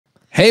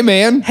Hey,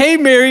 man. Hey,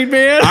 married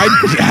man.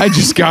 I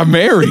just got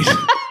married.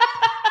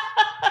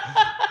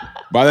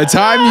 By the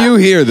time you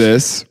hear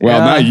this, well,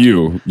 not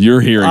you.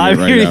 You're hearing it right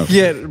now.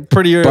 Yeah,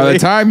 pretty early. By the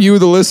time you,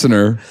 the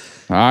listener,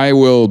 I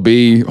will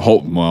be.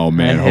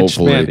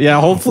 Hopefully.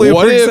 Yeah, hopefully it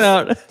works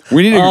out.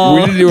 We need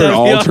to do an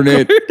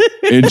alternate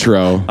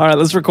intro. All right,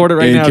 let's record it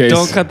right now.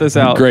 Don't cut this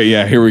out. Great.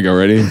 Yeah, here we go.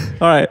 Ready? All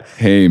right.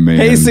 Hey, man.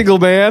 Hey, single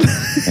man.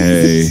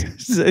 Hey.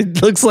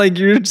 It looks like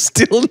you're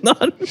still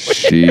not.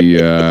 She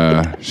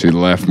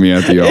left me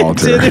at the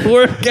altar. It didn't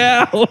work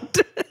out.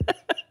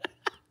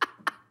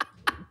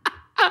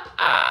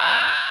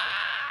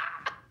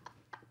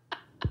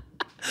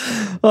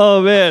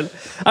 Oh man,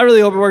 I really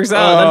hope it works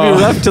out. That'd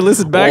be rough to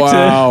listen back to.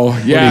 Wow,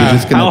 yeah. Are you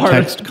just gonna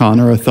text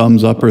Connor a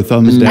thumbs up or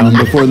thumbs down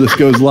before this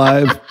goes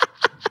live?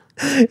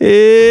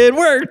 It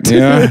worked.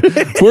 Yeah,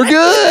 we're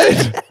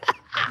good.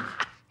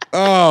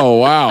 Oh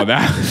wow,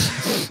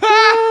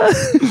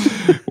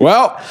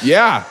 well,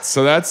 yeah.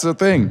 So that's the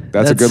thing.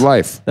 That's a good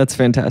life. That's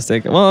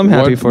fantastic. Well, I'm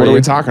happy for you. What are we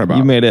talking about?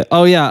 You made it.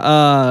 Oh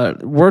yeah,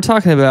 we're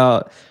talking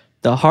about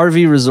the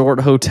Harvey Resort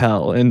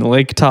Hotel in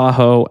Lake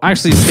Tahoe.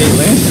 Actually,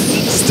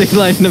 State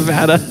Line,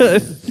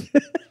 Nevada.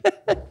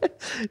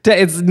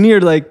 It's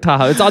near Lake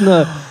Tahoe. It's on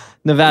the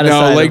Nevada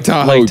side. No, Lake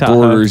Tahoe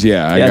borders.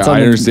 Yeah,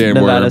 I understand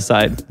Nevada where. Nevada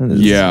side.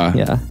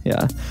 Yeah.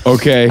 Yeah.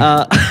 Okay.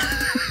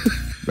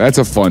 That's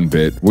a fun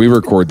bit. We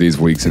record these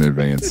weeks in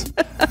advance.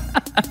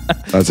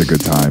 That's a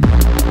good time.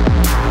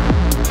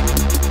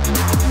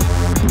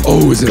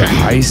 Oh, is it a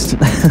heist?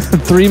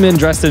 3 men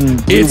dressed in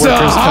blue It's a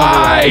workers'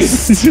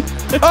 heist!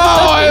 Oh,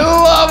 I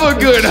love a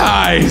good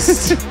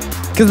heist!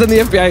 Because then the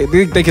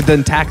FBI, they could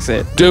then tax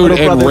it. Dude,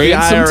 and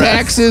ransom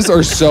taxes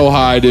are so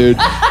high, dude.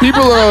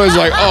 People are always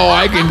like, oh,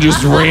 I can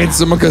just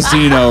ransom a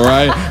casino,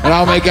 right? And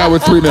I'll make out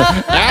with 3 men.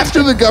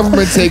 After the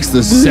government takes the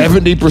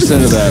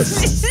 70% of that.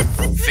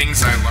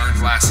 Things I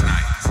learned last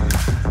night.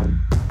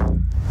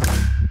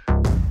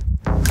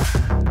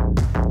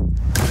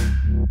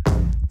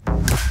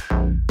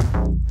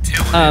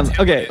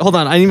 Okay, hold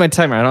on. I need my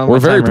timer. I don't have We're my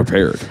very timer.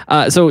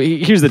 prepared. So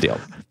here's the deal.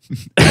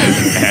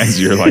 As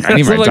you're like, I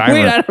need So my I'm like, timer.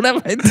 wait, I don't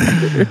have my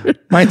timer.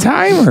 My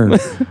timer.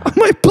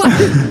 My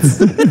buttons.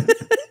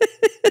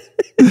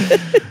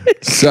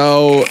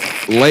 So,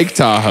 Lake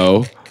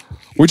Tahoe,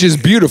 which is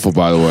beautiful,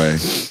 by the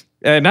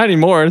way. Not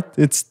anymore.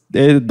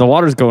 The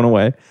water's going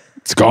away.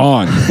 It's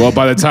gone. Well,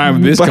 by the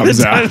time this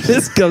comes out.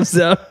 This comes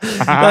out.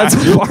 That's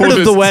part We'll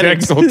of the wedding.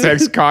 We'll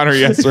text Connor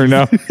yes or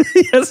no.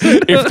 Yes or no.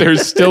 If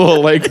there's still a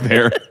lake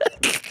there.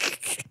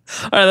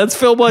 All right, let's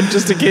film one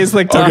just in case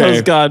Lake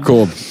Tahoe's gone.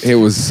 Cool. It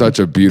was such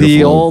a beautiful.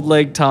 The old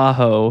Lake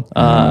Tahoe.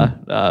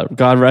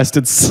 God rest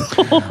its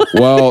soul.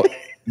 Well,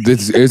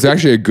 it's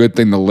actually a good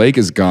thing the lake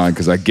is gone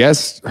because I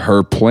guess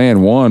her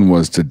plan 1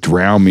 was to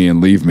drown me and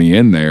leave me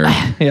in there.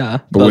 Yeah.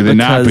 But with it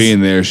not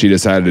being there, she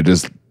decided to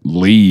just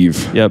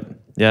leave. Yep.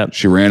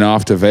 She ran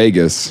off to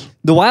Vegas.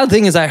 The wild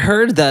thing is I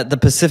heard that the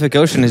Pacific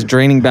Ocean is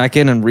draining back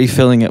in and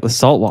refilling it with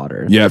salt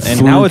water. Yeah, and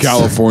through now it's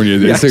California.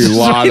 There's a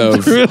lot right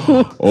of through,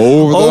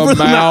 over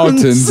the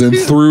mountains and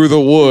through the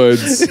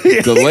woods.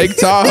 To Lake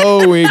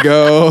Tahoe we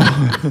go.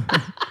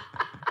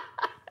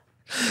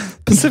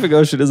 Pacific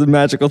Ocean is a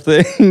magical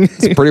thing.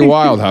 It's pretty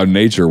wild how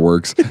nature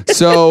works.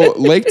 So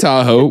Lake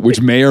Tahoe,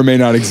 which may or may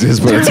not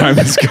exist by the time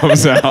this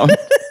comes out.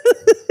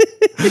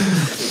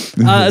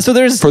 So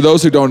there's, for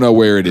those who don't know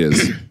where it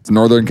is, it's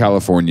Northern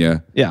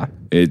California. Yeah.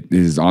 It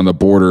is on the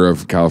border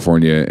of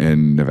California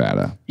and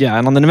Nevada. Yeah,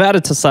 and on the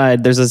Nevada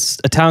side, there's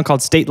a town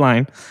called State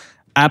Line,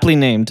 aptly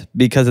named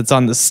because it's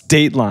on the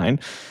state line.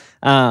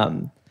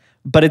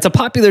 But it's a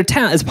popular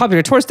town. It's a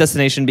popular tourist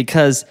destination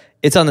because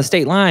it's on the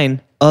state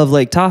line of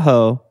Lake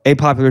Tahoe, a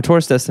popular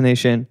tourist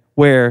destination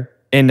where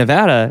in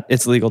Nevada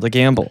it's legal to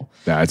gamble.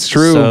 That's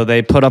true. So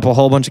they put up a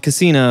whole bunch of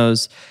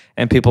casinos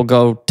and people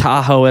go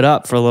Tahoe it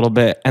up for a little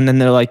bit. And then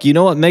they're like, you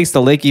know what makes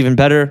the lake even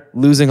better?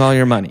 Losing all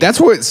your money.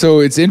 So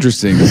it's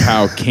interesting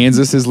how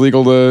Kansas is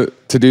legal to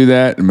do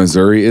that and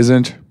Missouri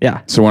isn't.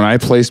 Yeah. So when I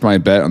placed my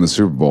bet on the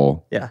Super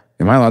Bowl, Yeah.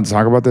 am I allowed to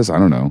talk about this? I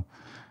don't know.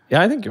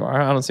 Yeah, I think you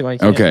are. I don't see why you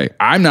can't. Okay.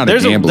 I'm not a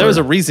gambler. There was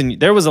a reason.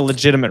 There was a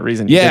legitimate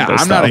reason. Yeah,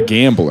 I'm not a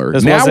gambler.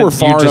 This Now wasn't we're you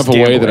far just enough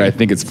away that gambling. I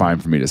think it's fine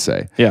for me to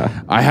say.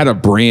 Yeah. I had a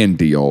brand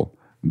deal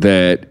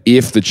that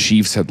if the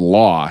Chiefs had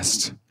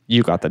lost,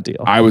 You got the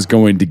deal. I was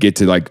going to get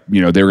to they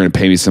were going to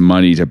pay me some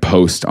money to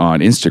post on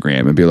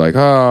Instagram and be like,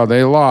 oh,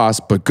 they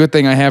lost, but good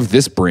thing I have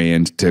this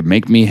brand to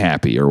make me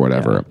happy or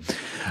whatever.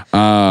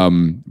 Yeah.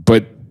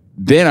 But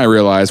then I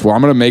realized, well,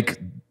 I'm going to make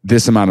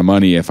this amount of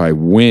money if I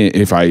win,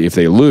 if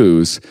they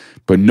lose,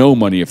 but no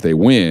money if they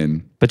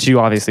win. But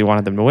you obviously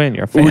wanted them to win.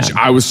 You're a fan. Which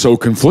I was so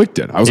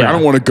conflicted. I was like, I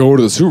don't want to go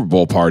to the Super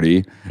Bowl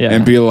party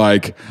and be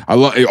like,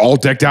 all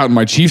decked out in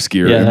my Chiefs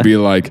gear and be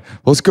like,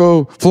 let's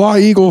go fly,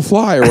 Eagle,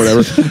 fly or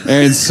whatever.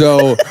 And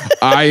so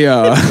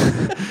I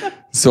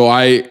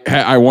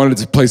wanted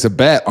to place a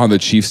bet on the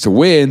Chiefs to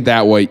win.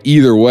 That way,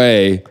 either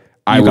way,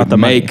 I would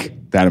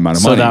make that amount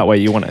of money. So that way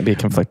you wouldn't be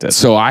conflicted.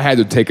 So I had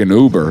to take an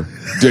Uber.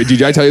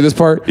 Did I tell you this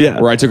part?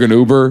 Yeah. Where I took an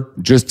Uber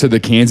just to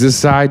the Kansas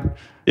side,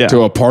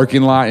 to a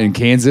parking lot in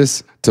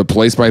Kansas to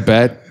place my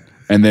bet.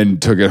 and then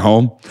took it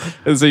home.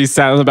 And so you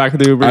sat in the back of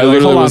the Uber. I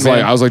literally was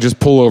like, I was like, just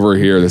pull over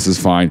here. This is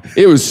fine.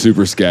 It was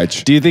super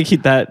sketch. Do you think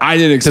I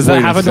didn't explain. Does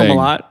that happen to him a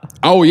lot?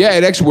 Oh yeah,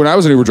 it actually. When I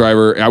was an Uber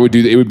driver, I would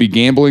do. It would be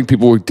gambling.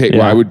 People would take.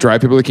 Well, I would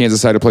drive people to the Kansas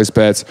side to place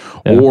bets,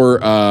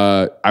 or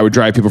I would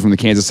drive people from the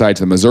Kansas side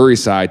to the Missouri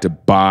side to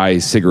buy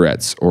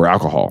cigarettes or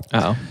alcohol.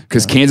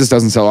 Because Kansas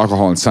doesn't sell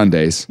alcohol on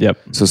Sundays. Yep.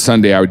 So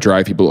Sunday I would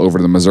drive people over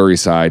to the Missouri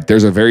side.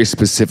 There's a very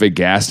specific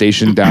gas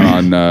station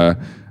down on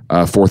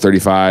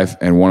 435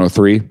 and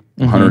 103,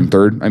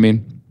 103rd. I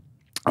mean,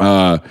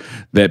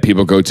 that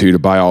people go to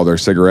buy all their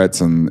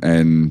cigarettes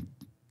and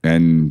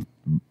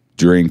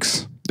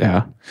drinks.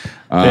 Yeah.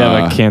 They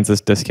have a Kansas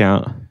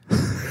discount.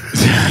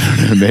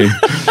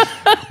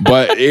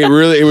 But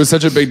it was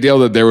such a big deal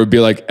that there would be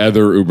like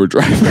other Uber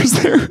drivers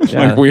there.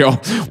 Like we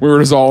were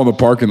just all in the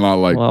parking lot.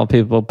 Like, well,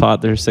 people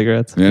bought their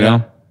cigarettes. You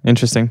know?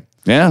 Interesting.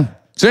 Yeah.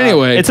 So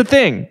anyway, it's a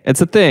thing. It's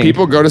a thing.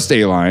 People go to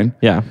State Line.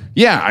 Yeah.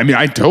 Yeah. I mean,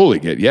 I totally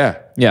get. Yeah.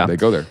 Yeah. They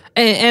go there.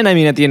 And I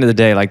mean, at the end of the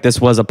day, like this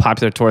was a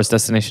popular tourist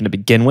destination to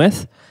begin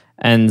with,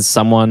 and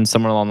someone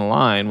somewhere along the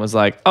line was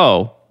like,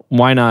 "Oh,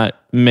 why not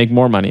make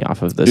more money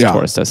off of this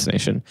tourist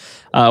destination?"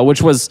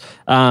 Which was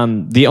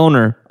the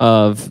owner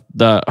of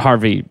the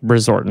Harvey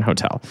Resort and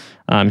Hotel.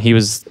 He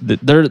was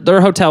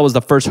their hotel was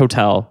the first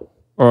hotel,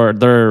 or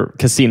their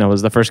casino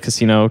was the first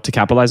casino to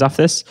capitalize off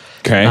this.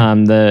 Okay.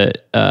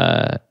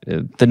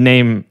 The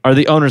name, or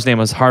the owner's name,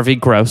 was Harvey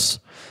Gross,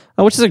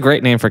 which is a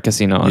great name for a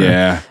casino owner.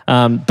 Yeah.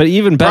 But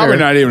even better, probably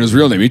not even his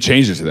real name. He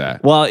changed it to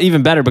that. Well,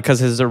 even better because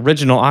his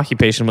original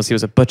occupation was he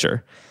was a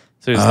butcher.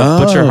 So he was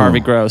the butcher Harvey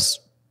Gross.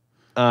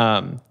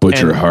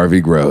 Butcher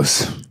Harvey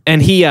Gross.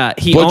 And he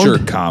Butcher,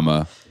 owned,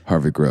 comma,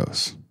 Harvey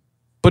Gross.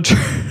 Butcher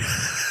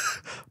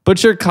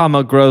Butcher,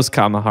 comma, Gross,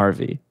 comma,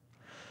 Harvey.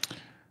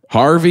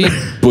 Harvey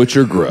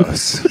Butcher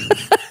Gross.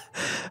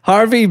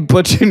 Harvey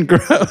Butchin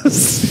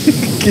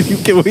Gross.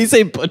 Can we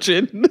say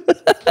Butchin?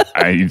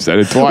 You said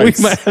it twice.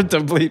 We might have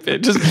to bleep it.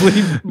 Just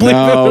bleep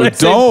no, it.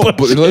 Don't.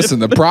 Listen,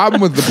 the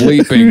problem with the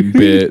bleeping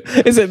bit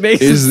is it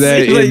makes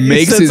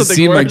it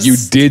seem like you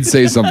did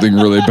say something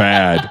really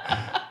bad.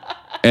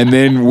 And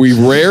then we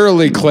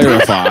rarely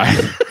clarify.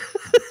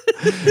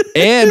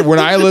 And when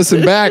I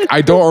listen back,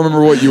 I don't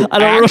remember what you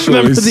actually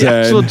remember said. the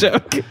actual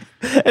joke.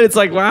 And it's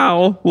like,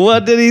 wow,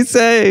 what did he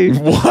say?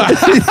 What?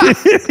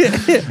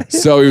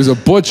 So he was a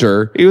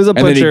butcher. He was a and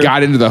then butcher. he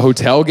got into the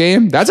hotel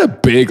game. That's a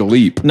big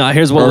leap. No,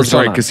 here's what was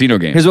going on. Casino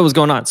game. Here's what was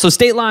going on. So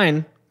State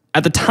Line,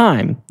 at the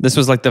time, this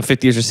was like the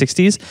 50s or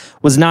 60s,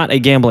 was not a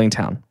gambling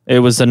town. It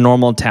was a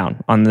normal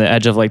town on the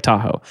edge of Lake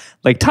Tahoe.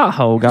 Lake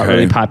Tahoe got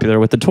really popular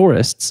with the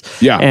tourists.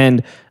 Yeah.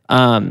 And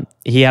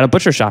he had a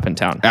butcher shop in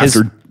town.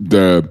 After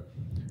the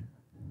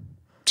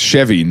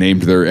Chevy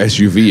named their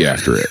SUV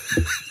after it.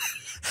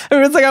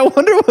 Everyone's like, I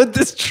wonder what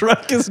this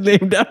truck is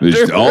named after.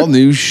 This all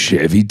new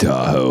Chevy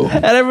Tahoe.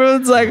 And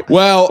everyone's like,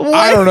 well,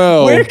 I don't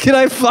know. Where can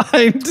I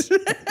find?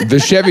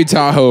 The Chevy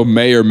Tahoe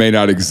may or may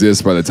not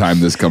exist by the time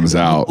this comes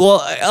out.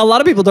 Well, a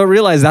lot of people don't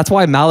realize that's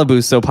why Malibu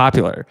is so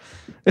popular.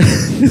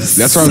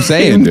 That's what I'm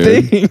saying,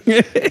 dude.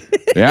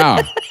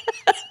 Yeah.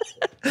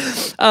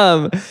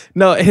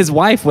 No, his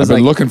wife was I've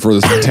been looking for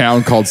this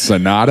town called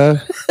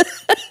Sonata.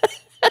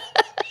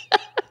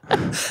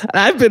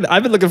 I've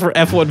been looking for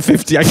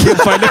F-150. I can't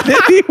find it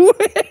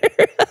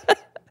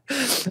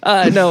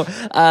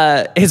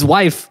anywhere. His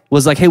wife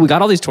was like, hey, we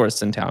got all these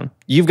tourists in town.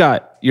 You've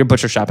got your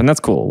butcher shop, and that's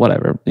cool,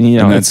 whatever. You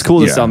know, it's cool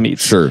to sell meat.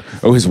 Sure.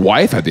 Oh, his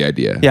wife had the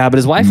idea. Yeah, but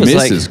his wife was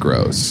like... Mrs.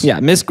 Gross. Yeah,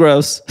 Miss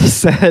Gross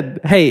said,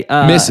 hey...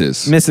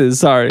 Mrs.,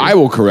 sorry. I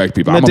will correct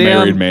people. I'm a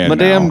married man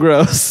Madame now.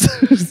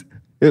 Gross.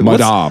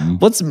 Madame.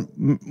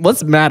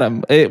 What's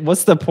Madam?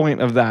 What's the point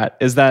of that?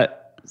 Is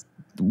that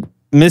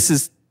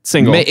Mrs.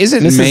 Single?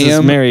 Isn't Mrs. ma'am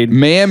is married?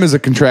 Ma'am is a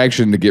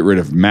contraction to get rid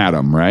of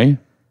madam, right?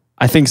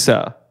 I think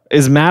so.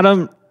 Is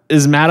madam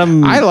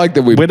I like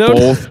that we widowed?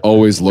 both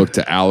always look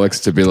to Alex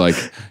to be like,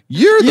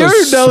 you're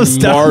the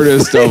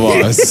smartest of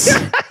us.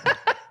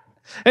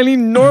 And he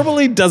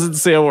normally doesn't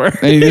say a word.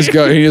 And he just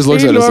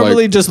looks at us like... He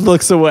normally just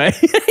looks away.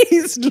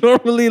 He's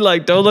normally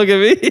like, don't look at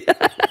me.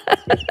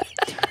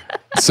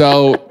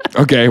 So,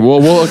 okay, well,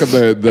 we'll look at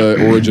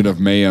the origin of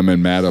ma'am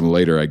and madam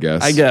later, I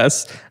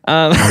guess.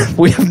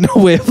 We have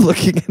no way of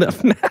looking it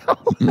up now.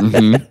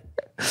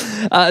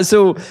 Mm-hmm.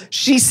 So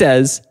she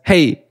says,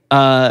 hey,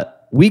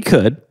 we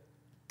could,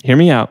 hear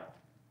me out,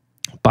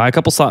 buy a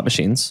couple slot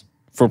machines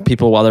for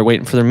people while they're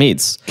waiting for their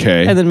meats.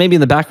 Okay. And then maybe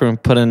in the back room,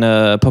 put in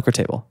a poker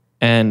table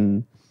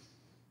and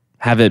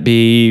have it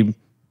be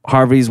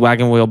Harvey's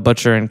Wagon Wheel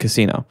Butcher and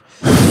Casino.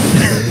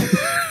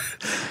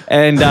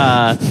 And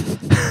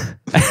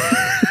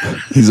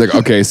he's like,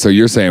 okay, so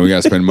you're saying we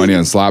got to spend money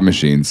on slot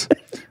machines,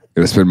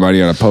 got to spend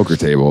money on a poker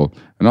table,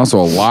 and also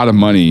a lot of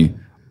money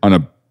on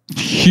a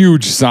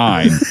huge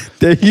sign.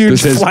 The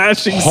huge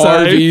flashing sign.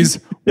 Harvey's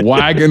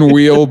Wagon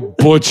Wheel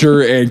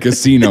Butcher and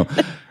Casino.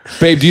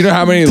 Babe, do you know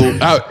how many?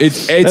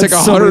 It's like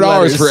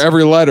 $100 for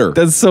every letter.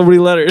 That's so many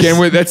letters.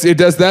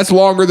 That's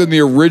longer than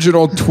the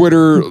original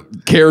Twitter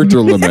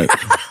character limit.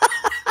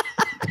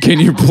 Can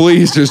you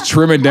please just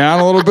trim it down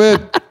a little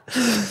bit?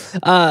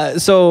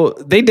 So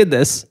they did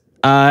this,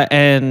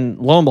 and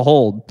lo and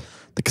behold,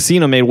 the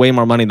casino made way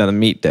more money than the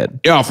meat did.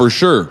 Yeah, for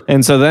sure.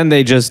 And so then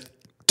they just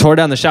tore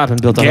down the shop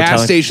and built a hotel.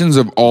 Gas stations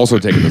have also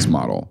taken this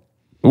model.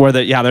 Where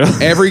they're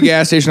Every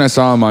gas station I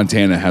saw in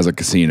Montana has a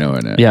casino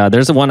in it. yeah.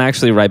 There's one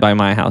actually right by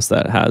my house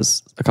that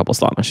has a couple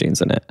slot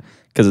machines in it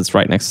because it's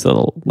right next to the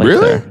lake.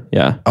 Really? There.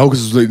 Yeah. Oh,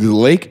 because it's the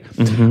lake?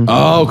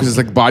 Oh, because it's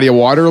like body of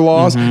water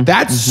laws?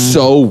 That's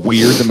so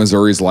weird that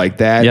Missouri's like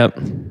that. Yep.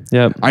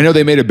 I know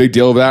they made a big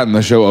deal of that in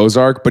the show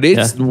Ozark, but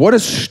it's what a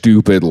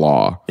stupid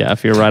law. Yeah.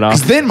 If you're right off.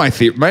 Then my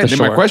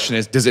question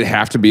is, does it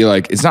have to be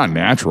like, it's not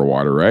natural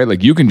water, right?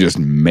 Like you can just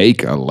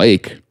make a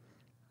lake.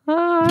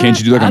 Can't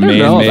you do like a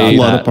man-made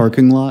Flood a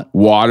parking lot.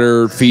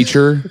 water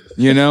feature,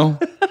 you know?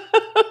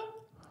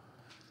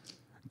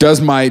 Does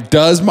my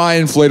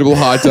inflatable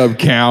hot tub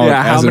count?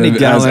 Yeah, how many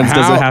gallons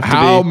does it have to be?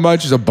 How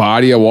much is a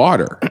body of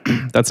water?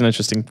 That's an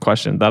interesting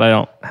question that I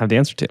don't have the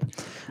answer to.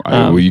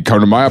 Well, you come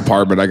to my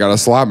apartment, I got a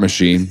slot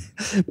machine.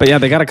 But yeah,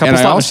 they got a couple And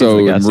I slot machines. also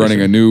in the am gas running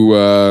station.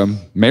 a new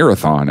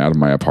marathon out of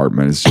my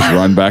apartment. It's just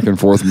run back and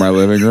forth in my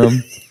living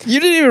room. You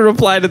didn't even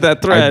reply to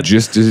that thread. I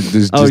just did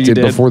you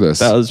did before this.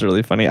 That was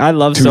really funny. I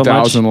love so much.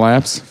 2,000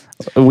 laps.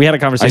 We had a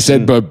conversation. I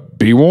said, but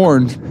be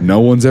warned, no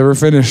one's ever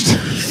finished.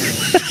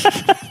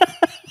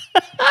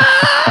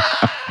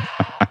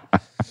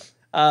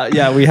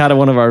 yeah, we had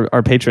one of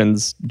our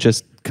patrons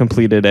just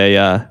completed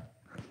a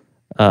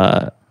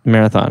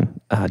marathon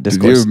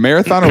discourse. Dude,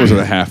 marathon or was it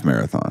a half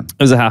marathon?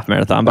 It was a half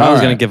marathon, but I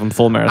was going to give him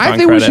full marathon I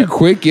think credit. we should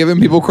quit giving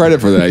people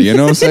credit for that. You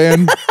know what I'm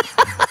saying?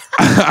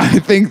 I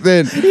think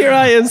that Here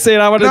I am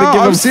saying I wanted to No,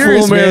 give I'm him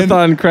serious, full man.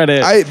 marathon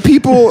credit.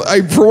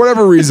 For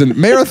whatever reason,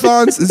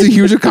 marathons is a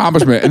huge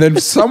accomplishment. And then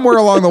somewhere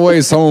along the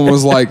way, someone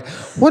was like,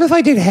 "What if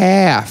I did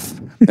half?"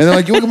 And they're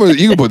like, you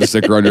can put the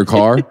sticker on your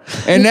car.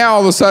 And now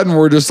all of a sudden,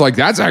 we're just like,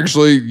 that's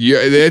actually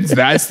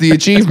that's the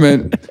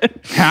achievement.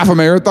 Half a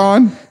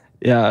marathon.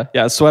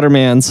 Yeah. Sweater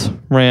Man's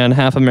ran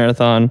half a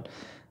marathon,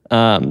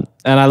 and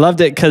I loved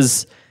it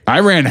because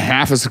I ran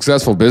half a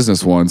successful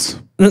business once.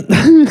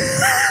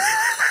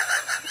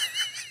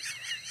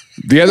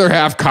 The other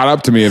half caught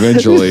up to me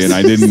eventually, and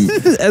I didn't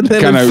And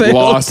then kind it of failed.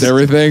 lost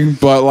everything.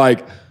 But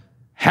like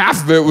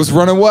half of it was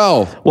running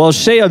well. well,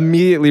 Shay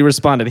immediately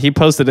responded. He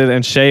posted it,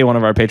 and Shay, one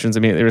of our patrons,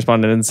 immediately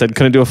responded and said,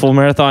 "Couldn't do a full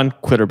marathon.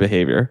 Quitter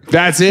behavior."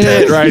 That's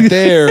it right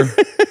there.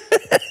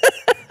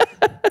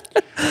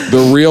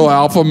 The real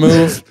alpha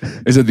move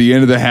is at the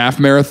end of the half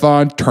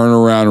marathon, turn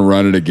around and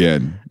run it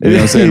again. You know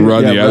what I'm saying?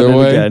 Run the other it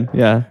way. again.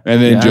 Yeah.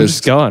 And then I'm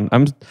just going.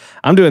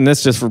 I'm doing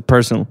this just for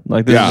personal.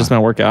 Like this is just my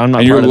workout. I'm not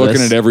And you're part of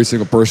looking this. at every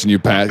single person you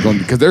pass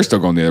because they're still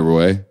going the other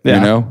way. Yeah.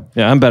 You know?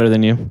 Yeah, I'm better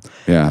than you.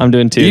 Yeah. I'm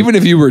doing two. Even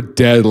if you were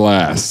dead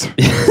last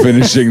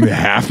finishing the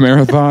half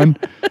marathon,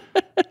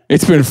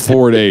 it's been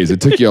 4 days. It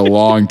took you a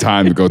long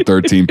time to go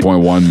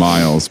 13.1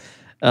 miles.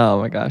 Oh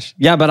my gosh.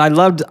 Yeah, but I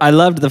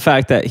loved the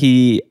fact that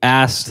he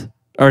asked,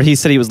 or he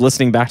said he was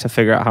listening back to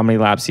figure out how many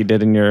laps he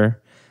did in your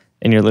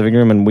living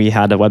room, and we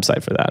had a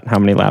website for that. How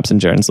many laps in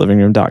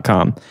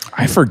JarensLivingRoom.com.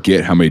 I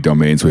forget how many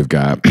domains we've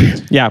got.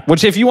 Yeah,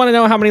 which if you want to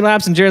know how many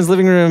laps in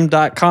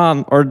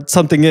JarensLivingRoom.com or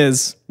something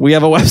is, we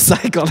have a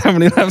website called How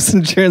Many Laps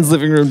in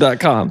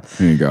JarensLivingRoom.com.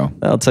 There you go.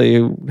 That'll tell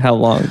you how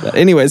long. But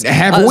anyways,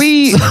 Have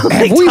we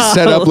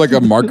set up like a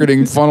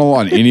marketing funnel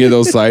on any of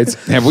those sites?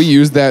 Have we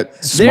used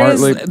that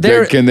smartly?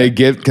 Can they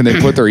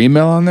put their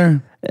email on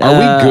there? Are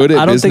we good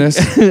at business?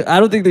 I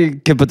don't think they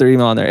can put their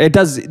email on there.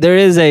 There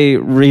is a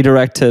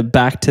redirect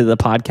back to the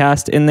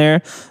podcast in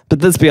there,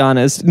 but let's be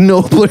honest,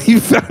 nobody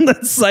found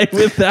that site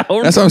without.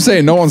 That's what I'm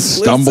saying. No one's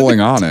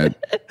stumbling on it.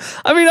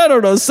 I mean, I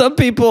don't know. Some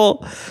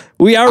people,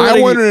 we are. I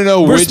wanted to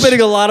know we're which-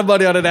 spending a lot of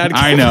money on an ad.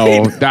 I know.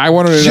 campaign I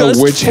wanted to know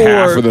just which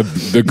half of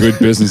the good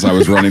business I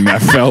was running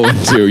that fell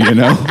into, you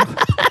know?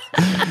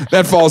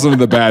 That falls into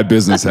the bad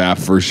business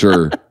half for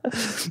sure.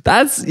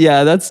 That's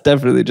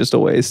definitely just a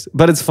waste,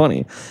 but it's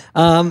funny.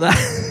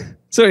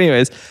 So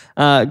anyways, good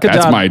job.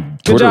 That's my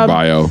Twitter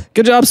bio.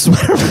 Good job,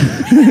 Sweater.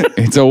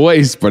 It's a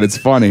waste, but it's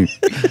funny.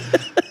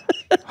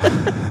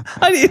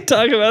 I need to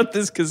talk about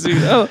this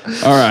casino.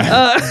 All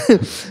right.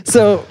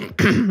 So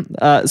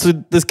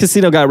this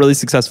casino got really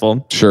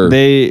successful. Sure.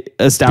 They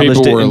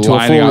established People were it into a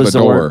lining full out the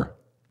resort. door.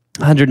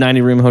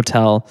 190 room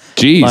hotel.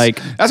 Jeez. Like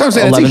That's what I'm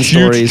saying. It's a 11 huge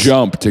stories.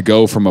 jump to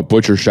go from a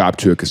butcher shop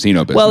to a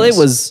casino business. Well, it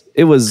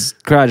was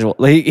gradual.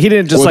 Like, he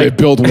didn't just Or they like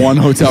build one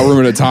hotel room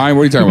at a time.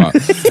 What are you talking about?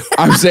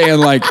 I'm saying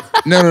like,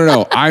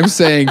 no. I'm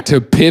saying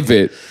to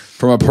pivot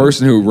from a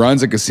person who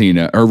runs a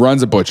casino or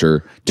runs a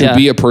butcher to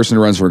be a person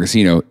who runs for a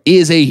casino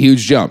is a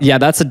huge jump. Yeah,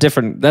 that's a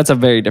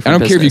very different I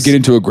don't care if you business. get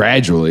into it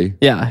gradually.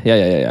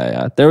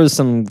 Yeah. There was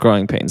some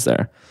growing pains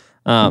there.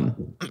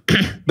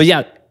 But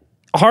yeah,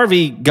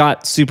 Harvey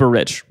got super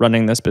rich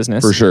running this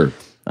business. For sure.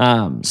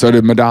 So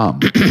did Madame.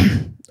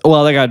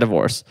 Well, they got a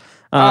divorce.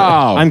 Oh.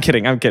 I'm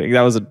kidding.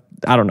 That was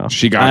I don't know.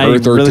 She got her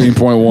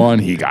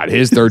 13.1. He got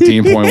his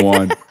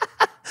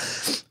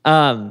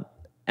 13.1.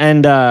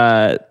 And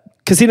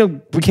casino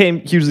became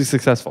hugely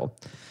successful.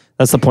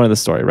 That's the point of the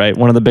story, right?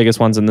 One of the biggest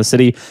ones in the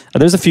city.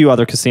 There's a few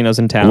other casinos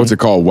in town. What's it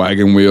called?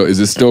 Wagon Wheel? Is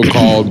it still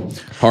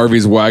called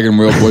Harvey's Wagon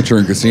Wheel Butcher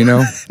and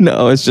Casino?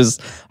 No, it's just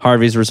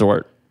Harvey's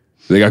Resort.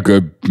 They got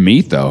good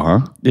meat though, huh?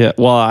 Yeah.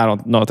 Well, I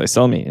don't know if they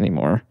sell meat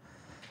anymore.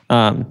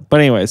 But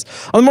anyways,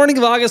 on the morning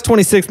of August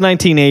 26th,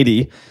 1980.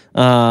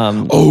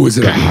 Is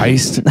it a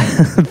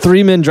heist?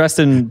 3 men dressed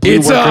in blue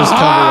It's workers' a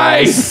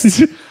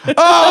heist!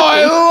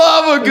 I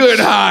love a good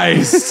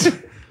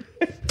heist.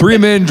 3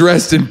 men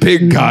dressed in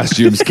pig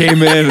costumes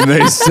came in and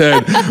they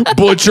said,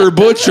 "Butcher,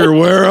 butcher,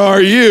 where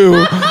are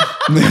you?"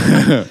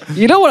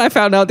 You know what I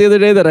found out the other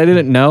day that I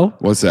didn't know?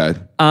 What's that?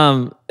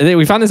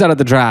 We found this out at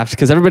the draft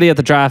because everybody at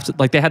the draft,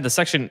 like they had the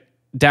section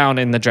down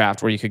in the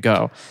draft where you could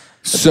go.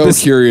 So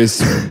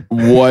curious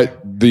what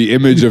the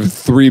image of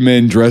 3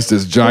 men dressed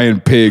as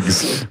giant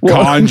pigs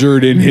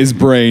conjured in his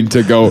brain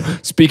to go,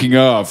 speaking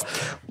of.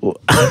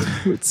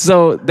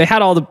 So they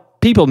had all the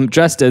people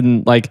dressed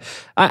in like,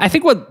 I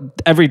think what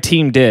every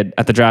team did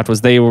at the draft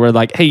was they were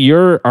like, hey,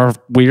 you're our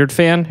weird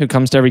fan who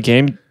comes to every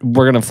game.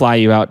 We're going to fly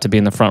you out to be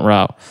in the front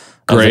row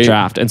of the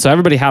draft. And so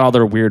everybody had all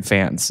their weird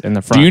fans in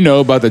the front. Do you know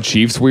about the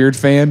Chiefs weird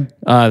fan?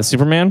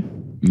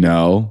 Superman?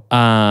 No.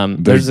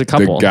 There's a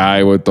couple. The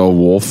guy with the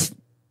wolf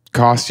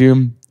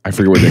costume. I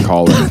forget what they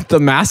call it. The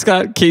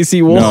mascot,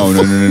 Casey Wolf?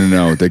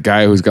 No. The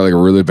guy who's got like a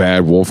really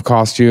bad wolf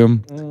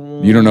costume.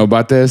 You don't know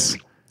about this?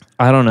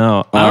 I don't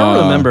know. I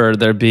don't remember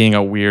there being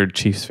a weird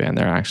Chiefs fan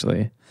there,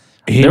 actually.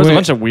 There was a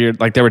bunch of weird,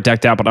 like they were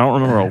decked out, but I don't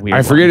remember a weird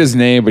I forget his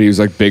name, but he was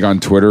like big on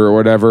Twitter or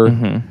whatever.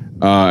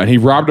 And he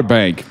robbed a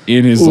bank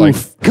in his like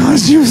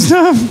costume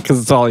stuff.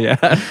 Because it's all you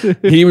had.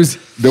 He was,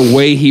 the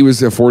way he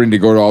was affording to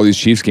go to all these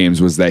Chiefs games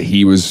was that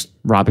he was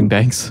robbing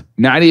banks.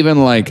 Not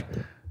even like,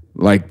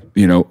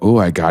 you know,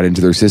 I got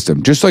into their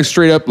system. Just like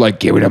straight up,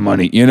 like giving them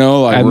money, you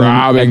know, like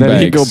robbing banks. And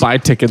then he'd go buy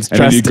tickets. And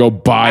then he'd go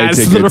buy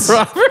tickets.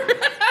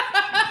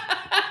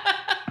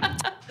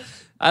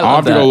 I'll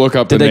have to go look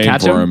up the name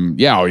for him.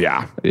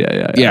 Yeah,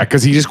 Yeah,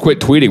 because he just quit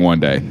tweeting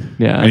one day.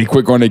 Yeah. And he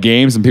quit going to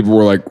games, and people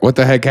were like, what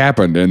the heck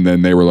happened? And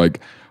then they were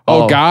like,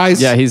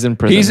 guys. Yeah, he's in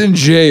prison. He's in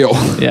jail.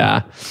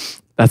 Yeah.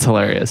 That's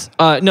hilarious.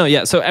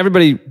 So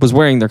everybody was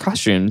wearing their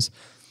costumes.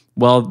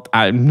 Well,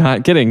 I'm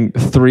not kidding.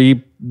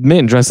 3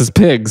 men dressed as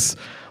pigs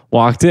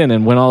walked in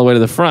and went all the way to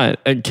the front.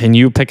 Can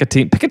you pick a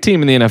team? Pick a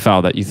team in the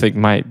NFL that you think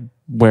might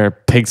wear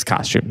pigs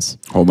costumes.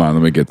 Hold on,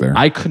 let me get there.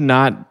 I could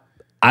not.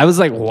 I was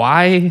like,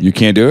 why? You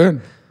can't do it?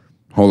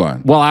 Hold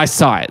on. Well, I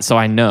saw it, so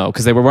I know,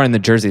 because they were wearing the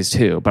jerseys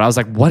too. But I was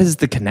like, what is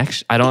the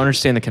connection? I don't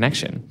understand the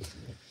connection.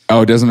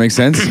 Oh, it doesn't make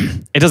sense?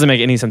 It doesn't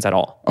make any sense at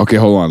all. Okay,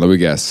 hold on. Let me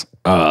guess.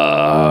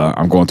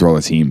 I'm going through all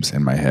the teams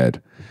in my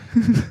head.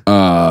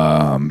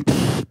 The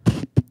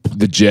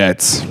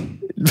Jets.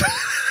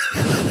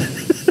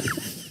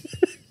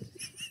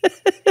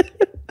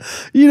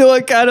 You know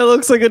what kind of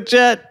looks like a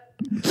jet?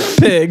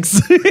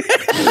 Pigs.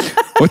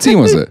 What team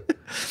was it?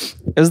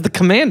 It was the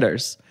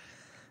Commanders.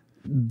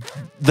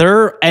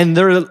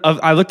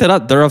 I looked it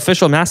up. Their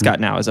official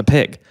mascot now is a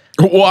pig.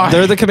 Why?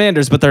 They're the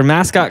Commanders, but their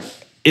mascot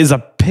is a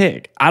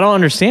pig. I don't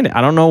understand it. I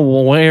don't know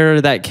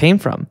where that came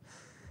from.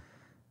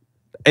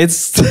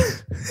 It's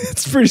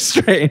pretty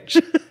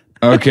strange.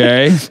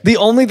 Okay. The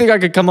only thing I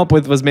could come up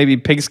with was maybe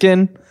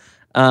pigskin,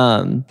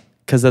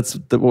 because that's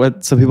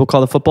what some people call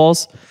the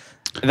footballs.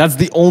 That's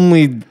the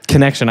only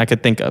connection I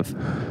could think of.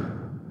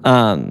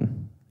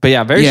 But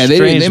yeah, very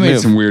strange. They made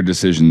some weird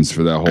decisions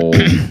for that whole.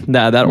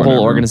 That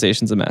whole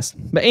organization's a mess.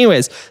 But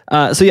anyways,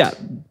 so yeah,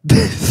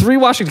 3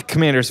 Washington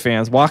Commanders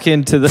fans walk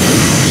into the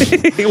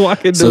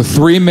So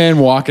 3 men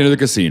walk into the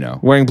casino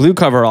wearing blue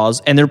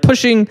coveralls, and they're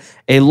pushing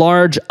a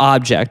large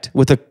object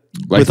with a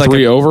like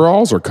 3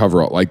 overalls or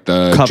coverall, like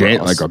the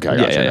coveralls. Like okay,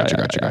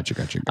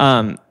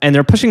 gotcha. And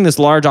they're pushing this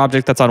large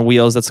object that's on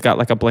wheels that's got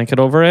like a blanket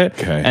over it,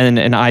 okay, and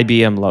an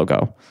IBM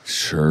logo.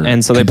 Sure.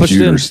 And so they pushed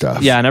it in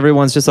stuff. Yeah, and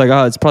everyone's just like,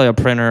 oh, it's probably a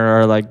printer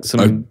or like some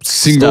a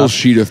single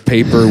sheet of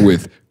paper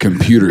with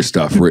computer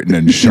stuff written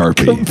in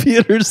Sharpie.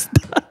 Computer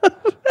stuff.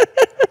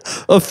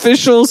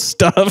 Official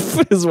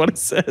stuff is what it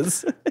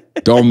says.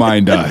 Don't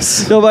mind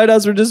us. Don't mind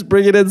us. We're just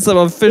bringing in some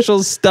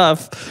official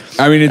stuff.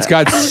 I mean, it's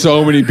got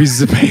so many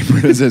pieces of paper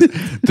that says,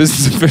 this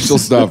is official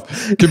stuff.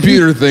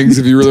 Computer things,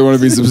 if you really want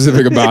to be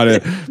specific about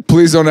it.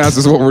 Please don't ask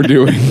us what we're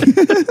doing.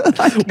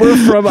 We're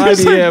from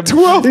IBM. Like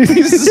 12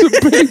 pieces of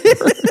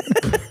paper.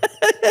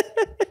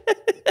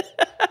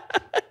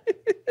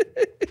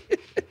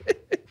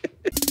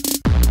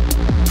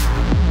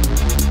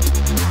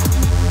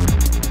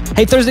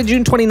 Hey, Thursday,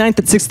 June 29th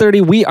at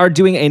 6:30, we are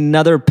doing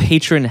another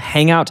patron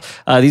hangout.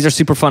 These are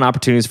super fun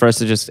opportunities for us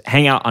to just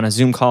hang out on a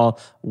Zoom call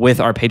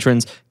with our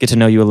patrons, get to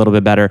know you a little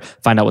bit better,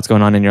 find out what's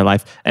going on in your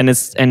life, and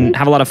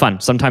have a lot of fun.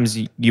 Sometimes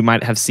you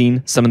might have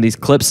seen some of these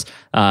clips.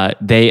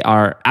 They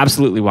are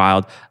absolutely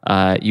wild.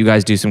 You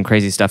guys do some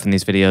crazy stuff in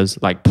these videos,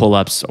 like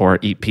pull-ups or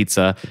eat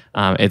pizza.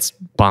 It's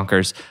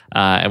bonkers,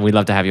 and we'd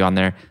love to have you on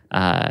there.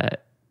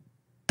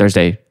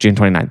 Thursday, June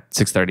 29th,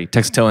 6:30.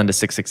 Text TILLN to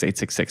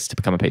 66866 to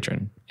become a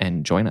patron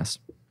and join us.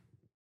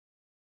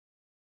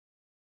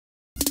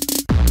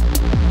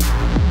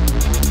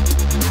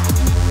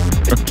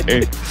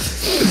 Okay.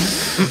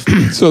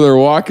 So they're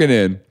walking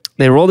in.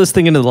 They roll this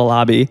thing into the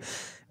lobby,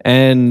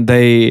 and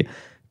they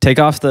take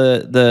off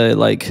the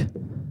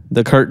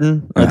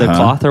curtain or the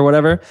cloth or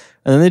whatever,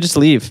 and then they just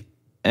leave.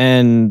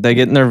 And they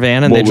get in their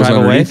van and they drive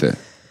away.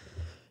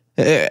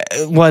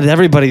 What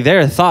everybody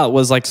there thought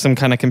was like some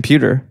kind of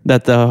computer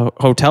that the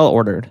hotel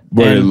ordered.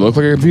 But it looked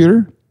like a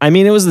computer? I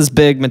mean, it was this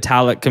big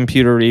metallic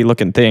computer-y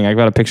looking thing. I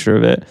got a picture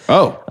of it.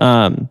 Oh.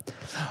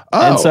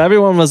 And so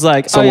everyone was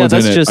like, someone's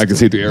that's in it. just... I can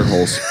see through air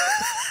holes.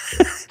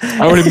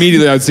 I would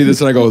immediately, I'd see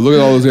this and I go, look at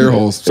all those air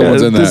holes.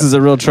 Someone's in that. This is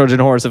a real Trojan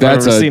horse if I've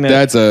ever seen it.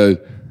 Is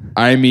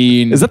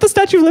that the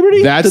Statue of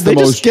Liberty? That's the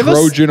most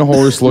Trojan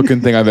horse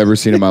looking thing I've ever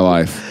seen in my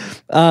life.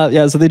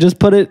 So they just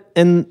put it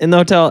in the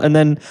hotel, and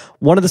then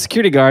one of the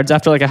security guards,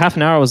 after like a half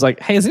an hour, was like,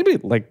 hey, has anybody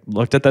like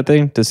looked at that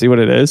thing to see what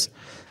it is?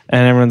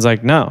 And everyone's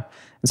like, no.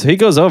 And so he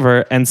goes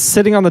over, and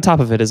sitting on the top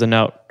of it is a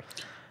note.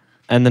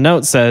 And the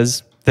note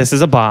says, this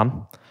is a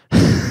bomb.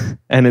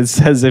 And it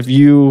says, if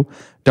you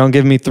don't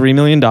give me $3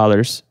 million,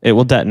 it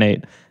will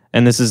detonate.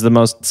 And this is the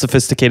most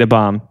sophisticated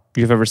bomb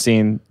you've ever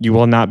seen. You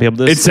will not be able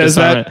to. It says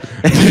that.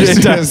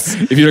 It does.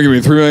 If you don't give me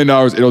 $3 million,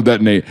 it'll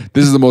detonate.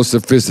 This is the most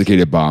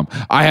sophisticated bomb.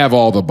 I have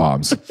all the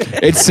bombs.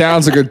 It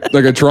sounds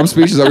like a Trump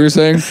speech. Is that what you're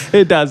saying?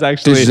 It does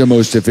actually. This is the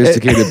most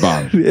sophisticated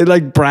bomb. It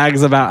like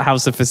brags about how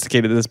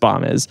sophisticated this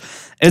bomb is.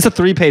 And it's a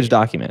 3-page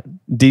document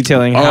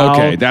detailing how.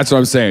 Okay, that's what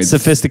I'm saying.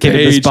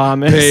 Sophisticated this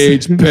bomb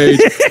is. Page.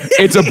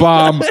 It's a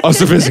bomb, a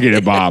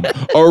sophisticated bomb,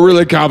 or a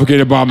really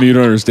complicated bomb that you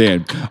don't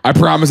understand. I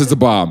promise it's a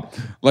bomb.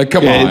 Like,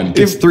 come on.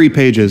 It's 3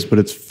 pages, but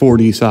it's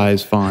 40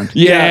 size font.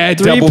 Yeah,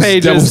 3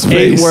 pages,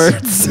 8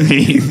 words.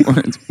 8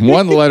 words.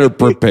 1 letter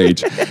per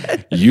page.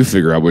 You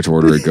figure out which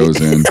order it goes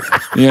in.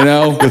 You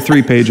know? The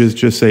 3 pages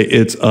just say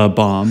it's a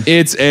bomb.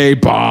 It's a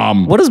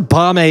bomb. What does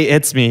bomb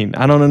its mean?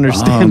 I don't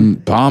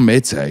understand. Bomb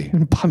it's a.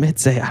 Bomb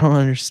it's a. I don't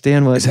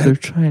understand what they're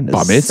trying to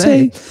bomb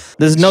say. it's a?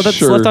 There's no that's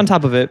Sure. left on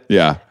top of it.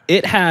 Yeah.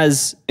 It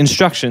has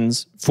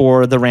instructions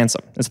for the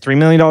ransom. It's a $3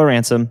 million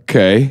ransom.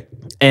 Okay.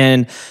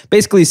 And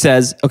basically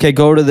says, okay,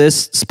 go to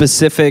this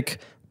specific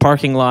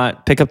parking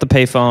lot, pick up the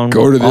payphone.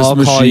 Go to this I'll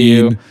call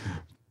you. machine.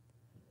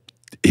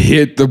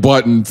 Hit the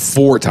button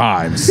 4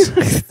 times.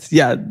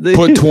 Yeah.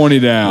 Put 20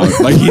 down.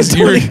 Like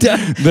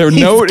their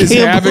note is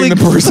having the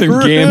person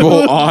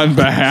gamble on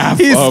behalf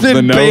He's of been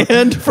the note.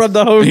 banned from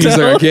the hotel. He's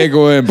like, I can't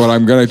go in, but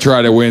I'm going to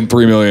try to win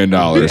 $3 million.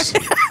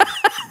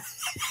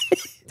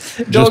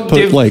 Just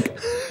put like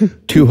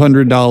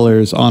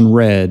 $200 on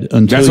red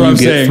until That's what you I'm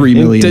get saying. $3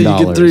 million. Until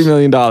you get $3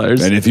 million.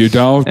 And if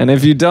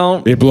you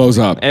don't, it blows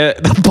up.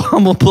 the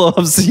bomb will blow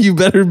up, so you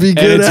better be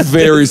good And at it's it.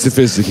 very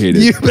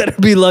sophisticated. You better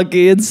be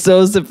lucky. It's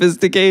so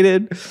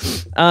sophisticated.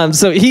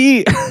 So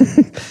he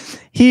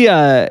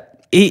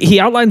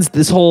outlines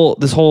this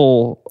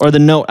whole, or the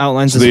note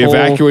outlines this They whole.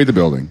 evacuate the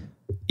building.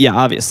 Yeah,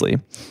 obviously.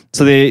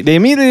 So they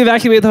immediately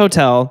evacuate the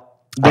hotel.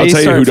 I'll tell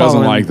you start who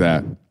doesn't following- like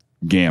that.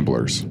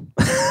 Gamblers.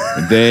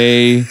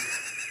 They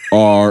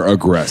are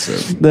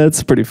aggressive.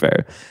 That's pretty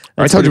fair.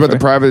 I told you about the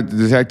private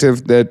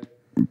detective that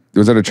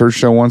was at a church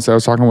show once that I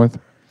was talking with.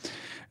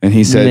 And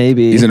he said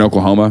Maybe. he's in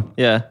Oklahoma.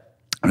 Yeah.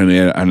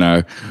 And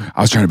I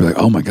was trying to be like,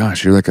 oh my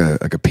gosh, you're like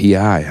a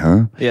PI,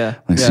 huh? Yeah.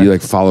 Like, yeah. so you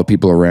like follow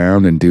people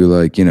around and do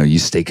like, you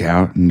stake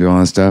out and do all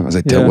that stuff. I was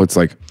like, Yeah. what's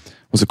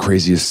the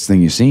craziest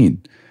thing you've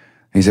seen?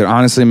 And he said,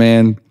 honestly,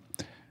 man,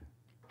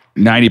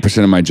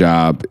 90% of my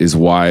job is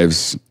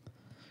wives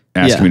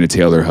asking me to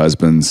tail their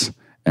husbands,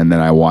 and then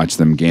I watch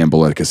them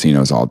gamble at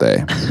casinos all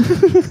day.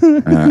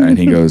 And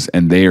he goes,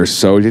 and they are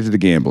so addicted to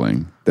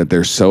gambling that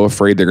they're so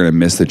afraid they're going to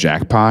miss the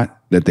jackpot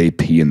that they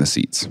pee in the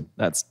seats.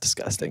 That's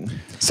disgusting.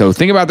 So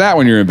think about that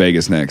when you're in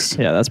Vegas next.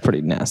 Yeah, that's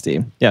pretty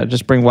nasty. Yeah,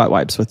 just bring wet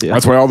wipes with you.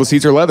 That's why all the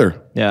seats are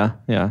leather. Yeah.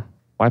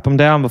 Wipe them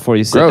down before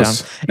you sit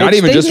Gross. down. Not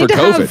even They just for need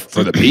to COVID, have-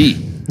 for the pee.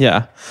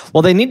 Yeah.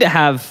 Well, they need to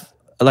have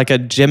like a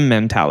gym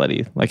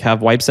mentality, like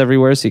have wipes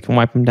everywhere so you can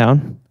wipe them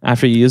down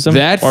after you use them.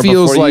 That or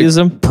feels before you like use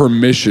them.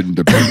 permission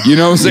to pee. You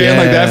know what I'm saying?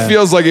 Like that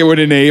feels like it would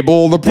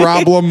enable the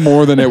problem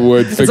more than it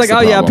would fix It's like, the oh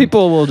problem. yeah,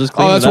 people will just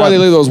clean Oh, that's it why up. they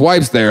leave those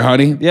wipes there,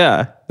 honey.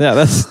 Yeah,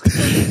 that's.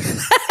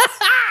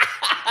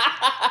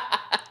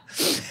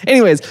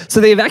 Anyways,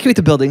 so they evacuate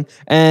the building,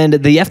 and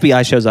the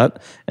FBI shows up,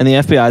 and the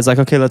FBI is like,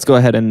 okay, let's go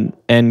ahead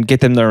and get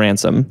them their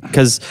ransom,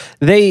 because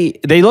they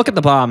look at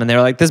the bomb and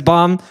they're like, this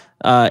bomb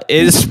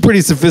is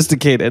pretty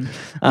sophisticated.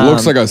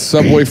 Looks like a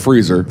Subway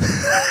freezer.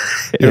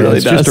 It really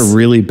it's does. just a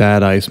really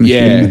bad ice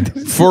machine.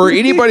 Yeah. For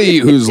anybody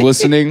who's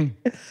listening,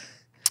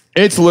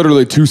 it's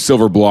literally 2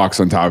 silver blocks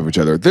on top of each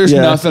other. There's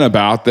Yeah. nothing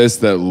about this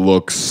that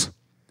looks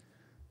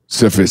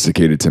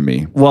sophisticated to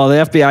me. Well, the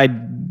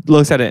FBI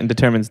looks at it and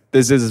determines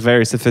this is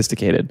very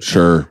sophisticated.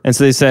 Sure. And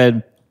so they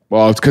said,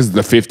 Well, it's because of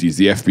the 50s.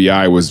 The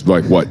FBI was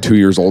like, what, 2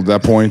 years old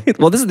at that point?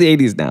 well, this is the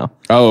 80s now.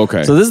 Oh,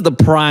 okay. So this is the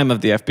prime of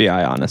the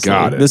FBI, honestly.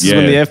 Got it. This is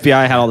when the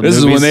FBI had all the This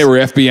movies. is when they were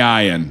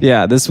FBI-ing.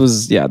 Yeah, this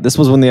was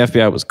when the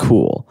FBI was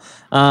cool.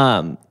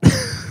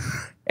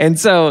 And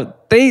so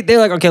they're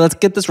like, okay, let's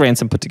get this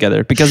ransom put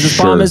together because this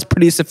bomb is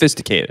pretty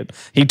sophisticated.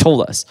 He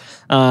told us.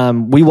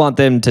 We want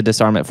them to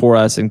disarm it for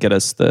us and get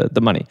us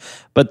the money.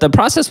 But the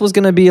process was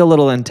going to be a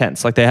little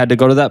intense. Like they had to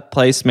go to that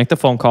place, make the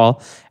phone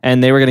call,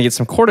 and they were going to get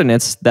some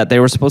coordinates that they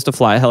were supposed to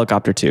fly a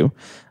helicopter to,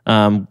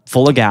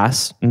 full of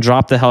gas, and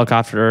drop the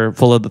helicopter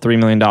full of the $3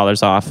 million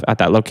off at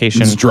that location.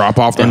 Just drop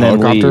off the and then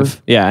helicopter?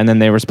 leave. Yeah, and then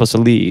they were supposed to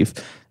leave.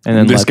 And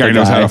then This guy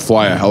knows how to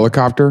fly a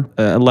helicopter?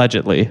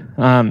 Allegedly.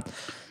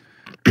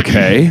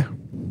 Okay.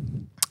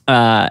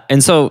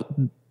 And so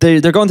they're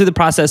going through the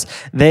process.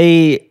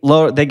 They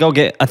go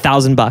get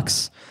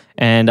 $1,000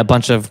 and a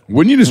bunch of.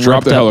 Wouldn't you just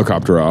drop the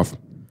helicopter off?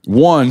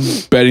 One,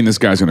 betting this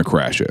guy's going to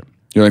crash it.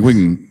 You're like, we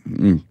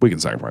can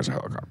sacrifice a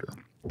helicopter.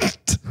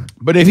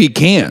 But if he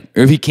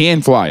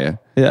can fly it,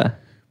 Yeah.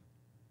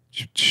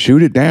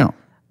 shoot it down.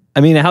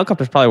 I mean, a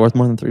helicopter's probably worth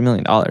more than $3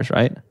 million,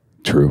 right?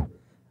 True.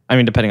 I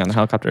mean, depending on the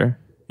helicopter.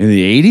 In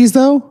the 80s,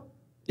 though?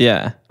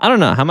 Yeah. I don't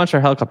know. How much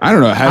are helicopters? I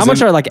don't know. How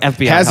much are like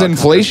FBI Has helicopters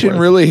inflation worth?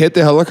 really hit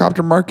the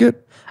helicopter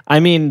market? I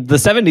mean, the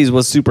 70s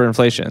was super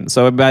inflation.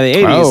 So by the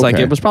 80s, like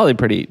okay. it was probably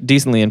pretty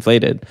decently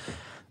inflated.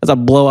 That's a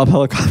blow up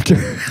helicopter.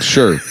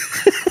 Sure.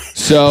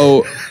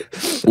 So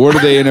what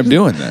did they end up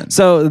doing then?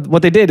 So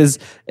what they did is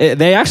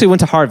they actually went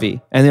to Harvey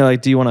and they're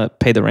like, do you want to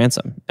pay the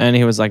ransom? And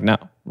he was like, no,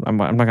 I'm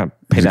not going to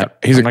pay that.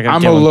 He's I'm like, not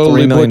I'm gonna a give him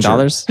lowly $3 million.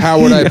 butcher. How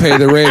would I pay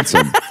the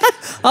ransom?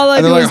 All I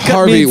And do they're is like, cut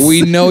Harvey, meats.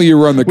 we know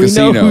you run the We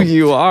casino. know who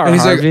you are, And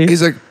Harvey.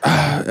 he's like,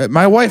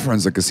 my wife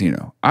runs the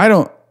casino. I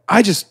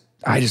just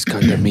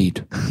cut the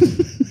meat.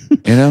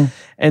 You know?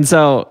 And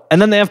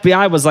then the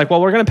FBI was like,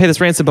 well, we're going to pay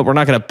this ransom, but we're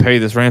not going to pay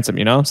this ransom,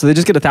 you know? So they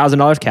just get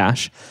 $1,000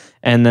 cash.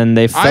 And then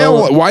they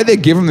Why'd they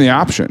give him the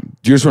option?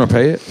 Do you just want to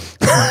pay it?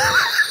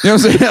 You know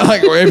what I'm saying?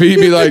 Like, if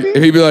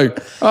he'd be like,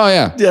 oh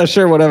yeah. Yeah,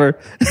 sure, whatever.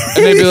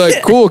 And they'd be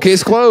like, cool,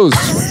 case closed.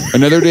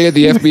 Another day at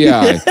the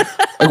FBI.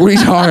 Like, what are you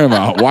talking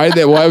about? Why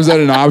was that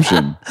an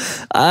option?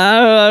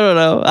 I don't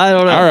know.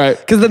 All right.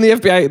 Because then the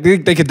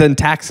FBI, they could then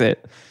tax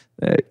it.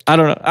 I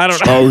don't know.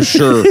 Oh,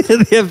 sure.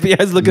 The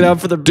FBI's looking out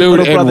for the Dude,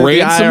 little and brother, the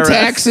ransom IRS.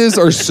 taxes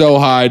are so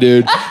high,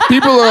 dude.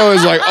 People are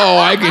always like, oh,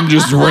 I can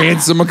just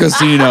ransom a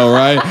casino,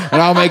 right?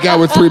 And I'll make out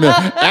with $3 million.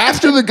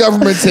 After the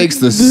government takes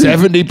the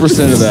 70%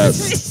 of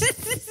that.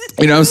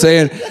 You know what I'm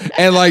saying?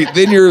 And like,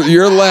 then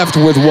you're left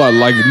with what,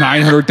 like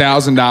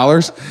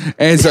 $900,000?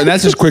 And so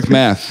that's just quick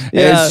math.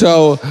 Yeah. And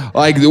so,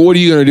 like, what are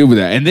you going to do with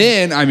that? And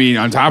then, I mean,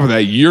 on top of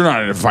that, you're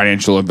not a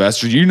financial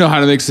investor. You know how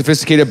to make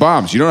sophisticated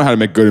bombs. You don't know how to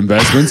make good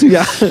investments.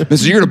 Yeah.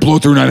 So you're going to blow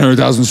through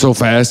 $900,000 so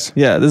fast.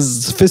 Yeah, this is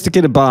a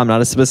sophisticated bomb, not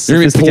a You're going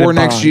sophisticated to be poor bond.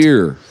 next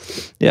year.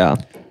 Yeah.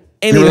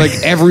 You're like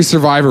every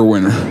Survivor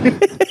winner.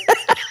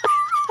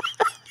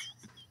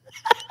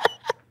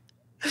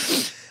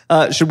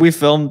 Should we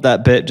film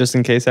that bit just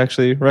in case,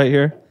 actually, right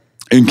here?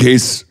 In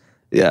case.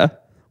 Yeah.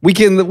 We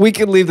can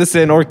leave this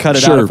in or cut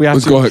it Sure, out if we have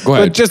let's to. go ahead.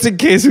 But just in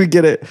case we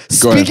get it.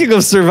 Go ahead. Speaking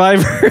of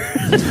Survivor.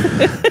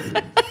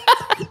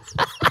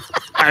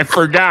 I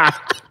forgot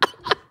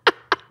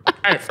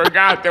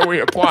that we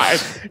applied.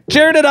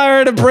 Jared and I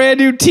are in a brand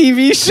new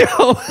TV show.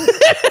 I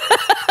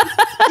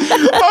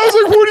was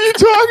like, what are you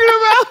talking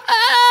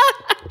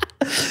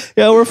about?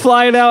 Yeah, we're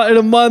flying out in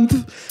a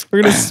month.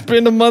 We're going to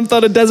spend a month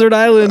on a desert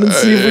island and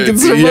see if we can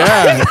survive.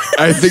 Yeah,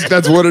 I think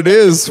that's what it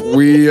is.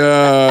 We,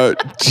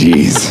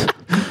 jeez.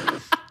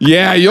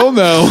 Yeah, you'll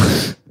know.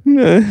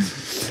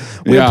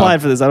 We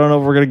applied for this. I don't know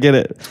if we're going to get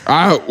it.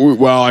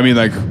 Well, I mean,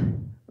 like,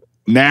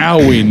 now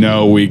we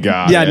know we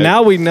got it. Yeah,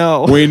 now we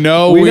know. We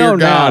know we got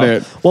now.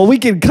 it. Well, we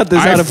can cut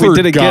this out if we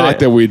didn't get forgot it.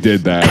 that we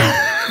did that.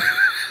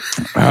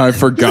 I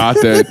forgot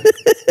that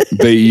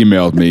they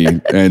emailed me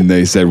and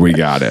they said we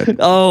got it.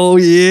 Oh,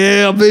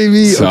 yeah,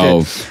 baby.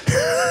 So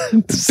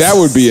Okay. that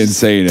would be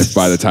insane if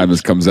by the time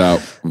this comes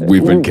out,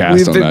 we've been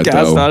cast on that.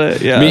 on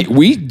it, yeah.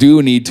 We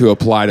do need to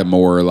apply to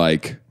more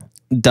like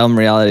Dumb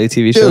reality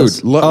TV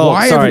shows.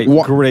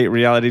 Dude, great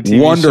reality TV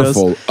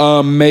wonderful, shows.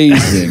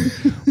 amazing,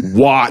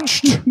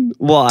 watched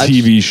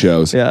TV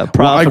shows. Yeah, like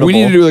profitable. we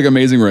need to do like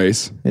Amazing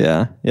Race.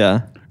 Yeah.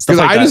 Because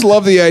I just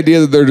love the idea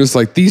that they're just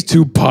like these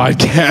two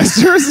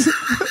podcasters.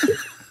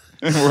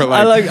 And we're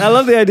like, I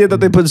love the idea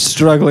that they put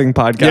struggling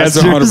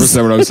podcasters. yeah, that's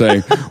 100% what I'm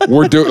saying.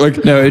 We're doing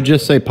like No, it'd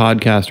just say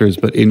podcasters,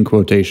 but in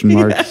quotation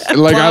marks.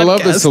 like I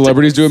love that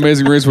celebrities do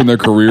Amazing Race when their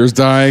career's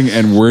dying,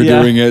 and we're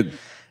doing it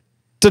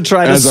to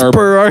try to as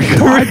spur our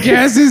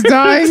podcast is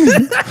dying.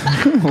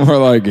 We're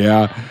like,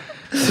 yeah,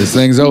 this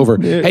thing's over.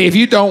 Hey, if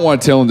you don't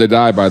want TILLN to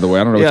die, by the way,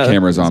 I don't know which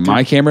camera's on.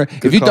 My camera.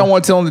 If you don't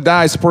want TILLN to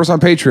die, support us on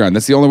Patreon.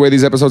 That's the only way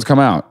these episodes come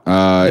out.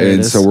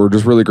 And so we're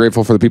just really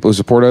grateful for the people who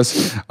support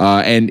us.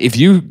 And if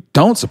you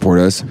don't support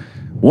us,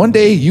 one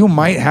day you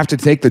might have to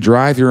take the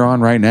drive you're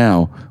on right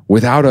now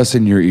without us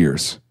in your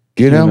ears.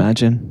 You know?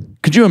 Imagine.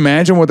 Could you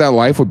imagine what that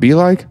life would be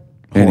like?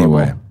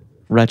 Anyway.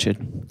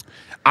 Wretched.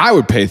 I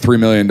would pay $3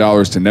 million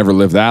to never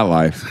live that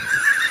life.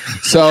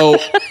 So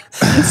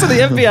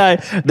the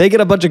FBI, they get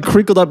a bunch of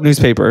crinkled up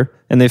newspaper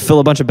and they fill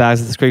a bunch of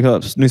bags with this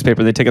crinkled up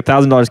newspaper. They take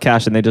 $1,000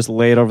 cash and they just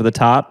lay it over the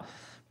top,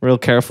 real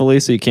carefully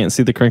so you can't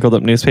see the crinkled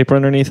up newspaper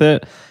underneath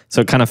it.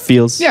 So it kind of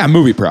feels Yeah,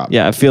 movie prop.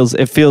 Yeah, it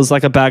feels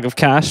like a bag of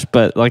cash,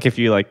 but like if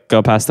you like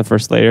go past the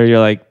first layer, you're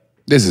like,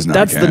 This is not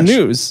that's cash. the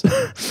news.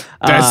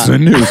 That's the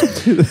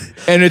news.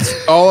 And it's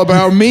all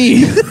about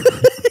me.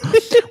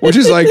 Which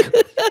is like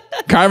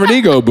kind of an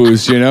ego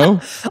boost, you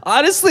know?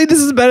 Honestly, this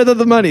is better than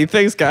the money.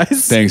 Thanks,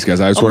 guys. Thanks, guys.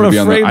 I just I'm wanted to be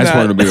gonna frame I just that.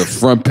 wanted to be the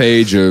front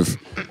page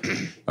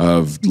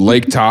of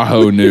Lake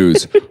Tahoe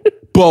news.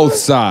 Both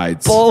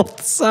sides.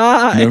 Both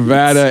sides.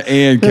 Nevada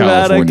and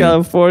Nevada,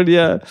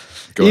 California. California.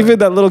 Go Even ahead.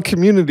 that little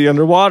community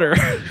underwater.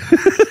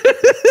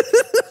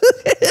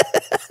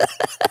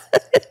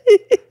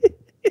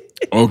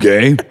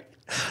 Okay.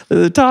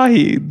 The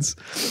Tahines.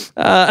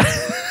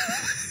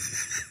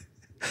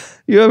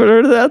 You haven't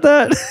heard about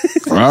that?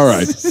 All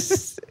right.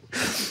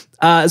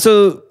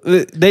 So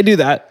they do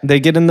that. They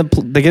get in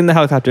the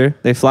helicopter.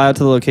 They fly out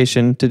to the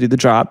location to do the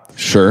drop.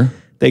 Sure.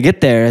 They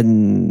get there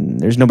and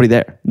there's nobody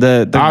there.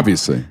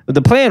 Obviously.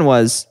 The plan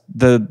was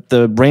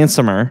the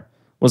ransomer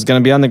was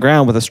going to be on the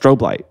ground with a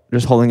strobe light,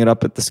 just holding it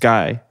up at the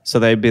sky. So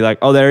they'd be like,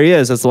 "Oh, there he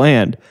is. Let's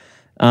land,"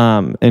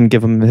 and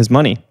give him his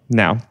money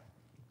now.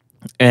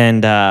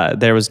 And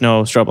there was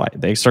no strobe light.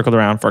 They circled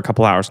around for a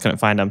couple hours, couldn't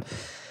find him.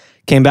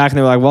 Came back and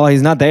they were like, well,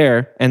 he's not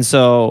there. And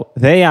so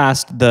they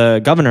asked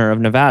the governor of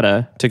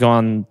Nevada to go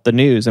on the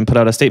news and put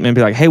out a statement and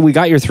be like, hey, we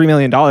got your $3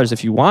 million.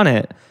 If you want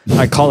it,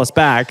 call us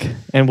back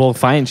and we'll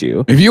find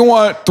you. If you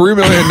want $3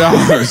 million,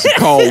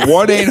 call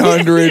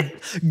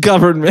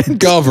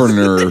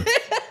 1-800-GOVERNOR.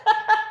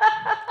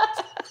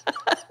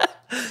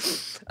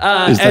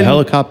 Is the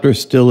helicopter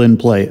still in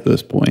play at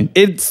this point?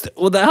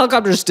 The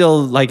helicopter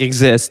still like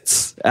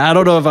exists. I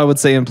don't know if I would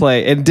say in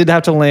play. It did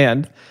have to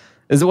land.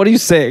 What are you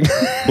saying?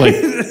 Like,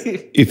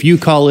 if you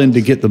call in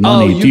to get the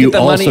money, do you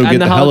also get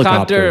the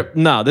helicopter?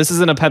 No, this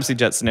isn't a Pepsi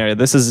Jet scenario.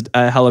 This is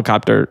a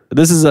helicopter.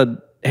 This is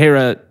a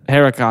Hera's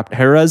helicopter.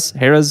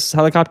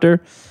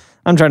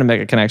 I'm trying to make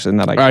a connection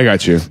that I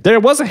got you. There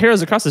was a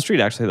Hera's across the street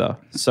actually though.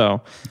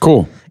 So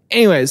Cool.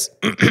 anyways,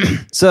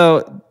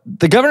 so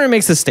the governor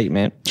makes a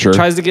statement. Sure.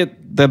 Tries to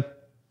get the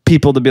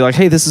people to be like,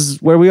 hey, this is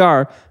where we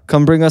are.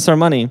 Come bring us our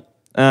money.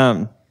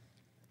 And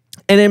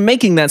in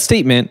making that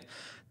statement,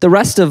 the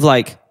rest of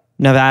like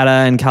Nevada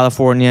and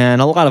California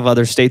and a lot of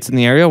other states in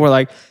the area were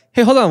like,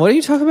 hey, hold on, what are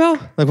you talking about?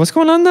 Like, what's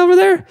going on over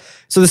there?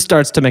 So this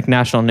starts to make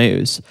national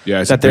news. Yeah,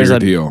 it's that a bigger there's a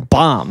deal.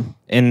 bomb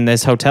in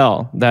this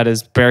hotel that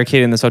is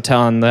barricading this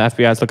hotel, and the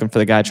FBI is looking for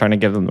the guy trying to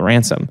give them the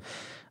ransom.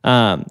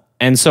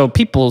 And so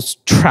people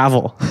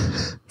travel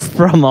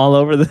from all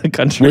over the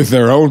country. With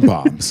their own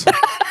bombs.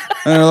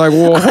 And they're like,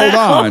 well, hold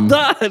on. Hold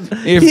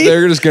on. If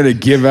they're just going to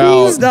give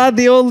out. He's not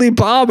the only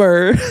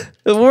bomber.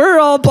 We're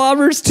all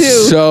bombers too.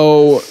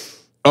 So,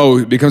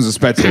 it becomes a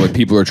spectacle. Like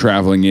people are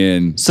traveling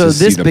in. So to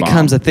see this the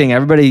becomes bomb. a thing.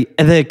 Everybody,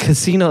 the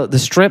casino, the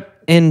strip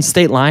in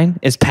State Line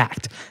is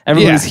packed.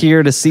 Everybody's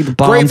here to see the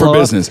bomb. Great for blow up.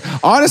 business.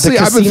 Honestly,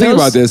 The I've been thinking casinos-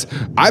 about this.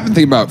 I've been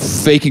thinking about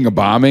faking a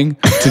bombing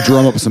to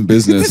drum up some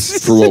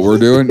business for what we're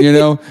doing. You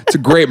know, it's a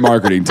great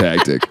marketing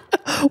tactic.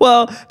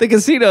 Well, the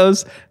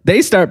casinos,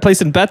 they start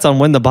placing bets on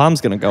when the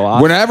bomb's going to go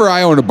off. Whenever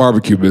I owned a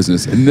barbecue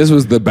business, and this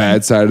was the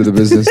bad side of the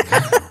business,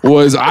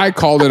 was I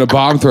called in a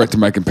bomb threat to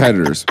my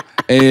competitors.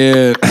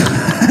 And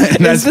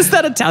Is this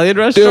that Italian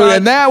restaurant? dude,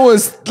 and that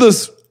was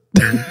this.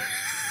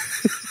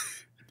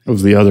 It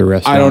was the other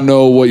restaurant. I don't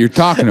know what you're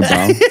talking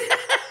about.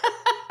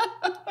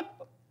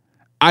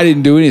 I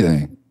didn't do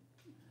anything.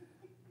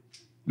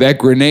 That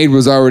grenade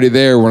was already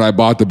there when I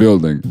bought the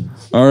building.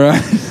 All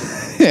right.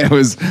 It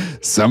was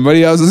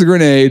somebody else's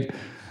grenade,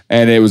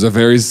 and it was a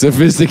very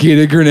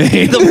sophisticated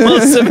grenade. The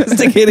most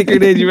sophisticated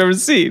grenade you've ever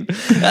seen.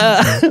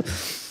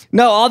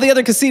 No, all the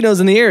other casinos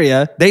in the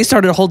area, they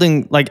started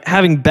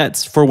having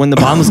bets for when the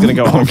bomb was going to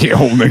go off. Okay,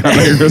 holding. I thought you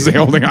were going to say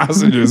holding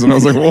hostages, and I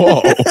was like,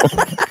 whoa.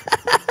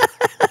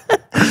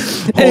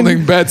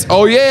 Holding bets.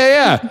 Oh,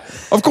 yeah.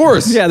 Of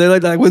course. Yeah, they're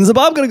like, when's the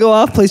bomb going to go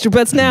off? Place your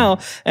bets now.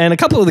 And a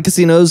couple of the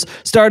casinos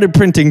started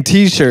printing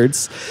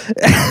T-shirts.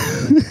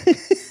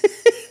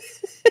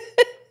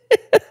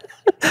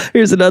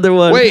 Here's another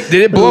one. Wait,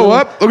 did it blow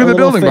up? Look at the little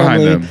building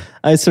behind them.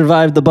 I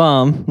survived the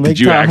bomb. Lake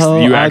You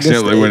Tahoe,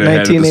 accidentally August went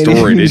ahead of the 1980.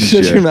 story, didn't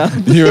Shut your you?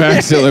 mouth. You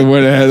accidentally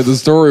went ahead of the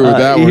story with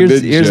that one,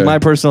 didn't you? Here's my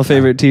personal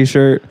favorite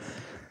T-shirt.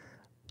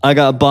 I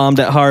got bombed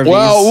at Harvey's.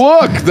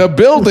 Well, look, the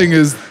building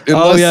is.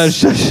 Oh yeah,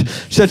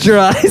 shut your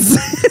eyes.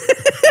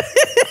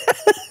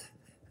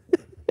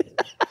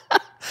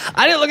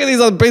 I didn't look at these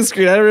on the big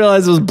screen. I didn't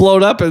realize it was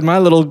blown up in my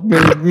little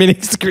mini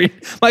screen.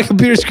 My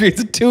computer screen's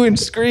a 2-inch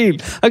screen.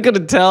 I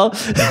couldn't tell.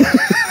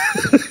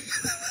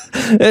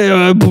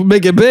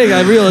 Make it big.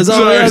 I realized,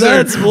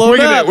 that's blown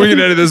up. We can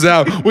edit this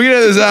out. We can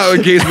edit this out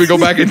in case we go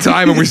back in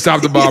time and we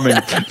stop the bombing.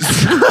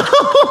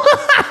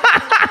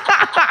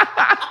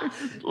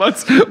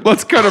 Let's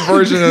cut a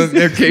version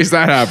in case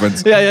that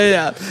happens.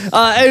 Yeah.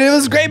 And it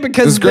was great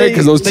because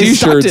those they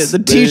stopped T-shirts. it.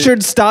 The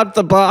T-shirts stopped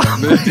the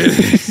bomb.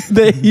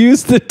 They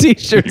used the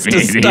T-shirts to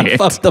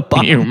stuff up the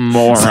bomb. You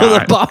moron. So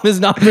the bomb is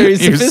not very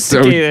You're so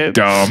sophisticated.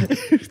 dumb.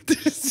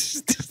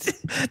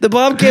 The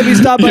bomb can't be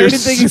stopped by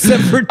anything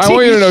except for I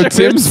want you to know t-shirts.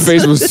 Tim's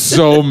face was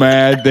so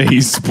mad that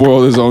he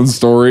spoiled his own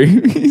story.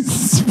 He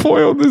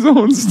spoiled his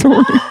own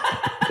story.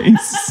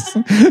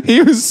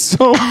 He was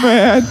so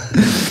mad.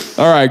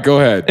 All right, go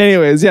ahead.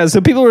 Anyways, yeah,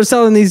 so people were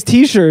selling these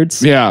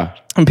t-shirts. Yeah.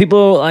 And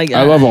people like...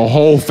 I love a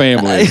whole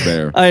family is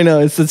there. I know,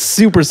 it's a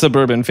super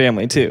suburban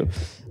family too.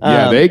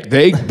 Yeah,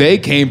 they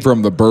came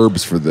from the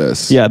burbs for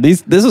this. Yeah,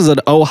 this was an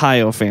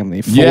Ohio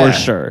family for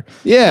sure.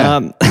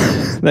 Yeah.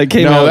 That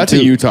came out No, that's too.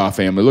 a Utah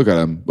family. Look at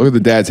him. Look at the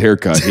dad's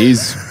haircut.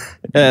 He's...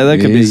 Yeah, that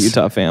could be a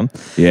Utah fam.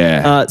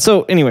 Yeah.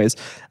 So anyways,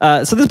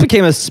 so this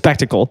became a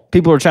spectacle.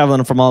 People were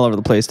traveling from all over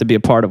the place to be a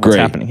part of what's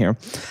happening here.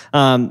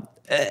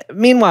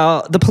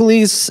 Meanwhile, the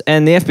police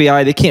and the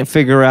FBI, they can't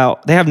figure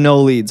out, they have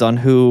no leads on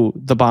who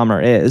the bomber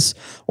is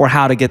or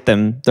how to get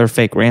them their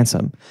fake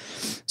ransom.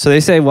 So they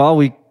say, well,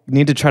 we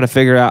need to try to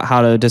figure out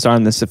how to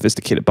disarm this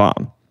sophisticated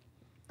bomb.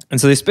 And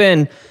so they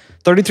spend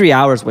 33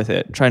 hours with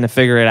it, trying to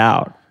figure it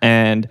out.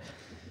 And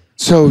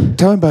so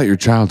tell me about your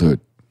childhood.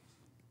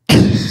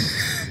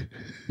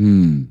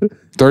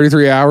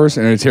 33 hours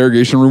in an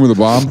interrogation room with a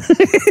bomb?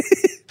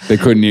 They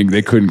couldn't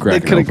crack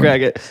it. They couldn't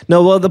crack it.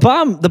 No, well, the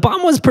bomb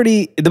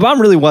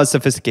really was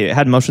sophisticated. It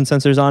had motion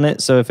sensors on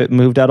it, so if it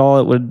moved at all,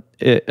 it would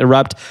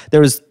erupt.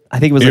 There was, I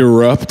think it was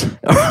erupt.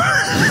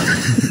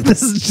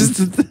 This is just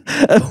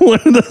one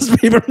of those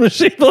paper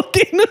mache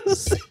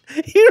volcanoes.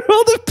 You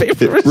roll the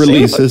paper mache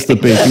Releases the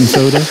baking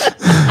soda.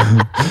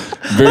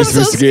 Very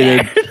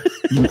sophisticated.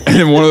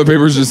 And one of the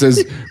papers just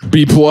says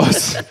B+.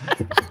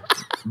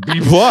 B+,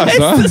 huh?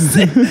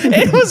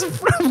 It was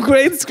from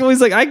grade school. He's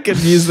like, I could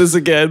use this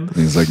again.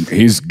 He's like,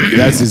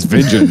 that's his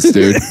vengeance,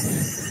 dude.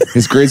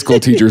 His grade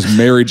school teacher's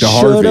married to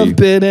Harvey. Should have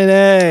been an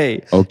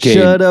A. Okay.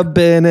 Should have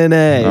been an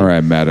A. All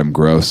right, Madam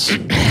Gross.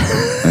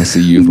 I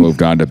see you've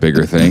moved on to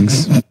bigger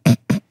things.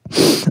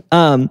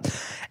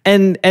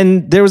 And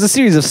there was a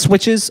series of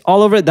switches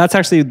all over it. That's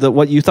actually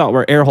what you thought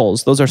were air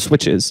holes. Those are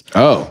switches.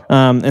 Oh.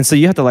 And so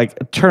you have to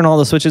like turn all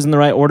the switches in the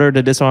right order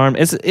to disarm.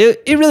 It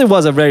really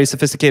was a very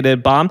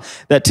sophisticated bomb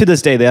that to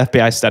this day the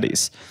FBI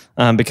studies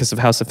because of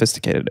how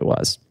sophisticated it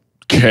was.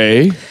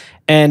 Okay.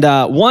 And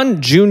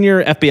one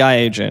junior FBI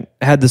agent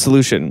had the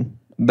solution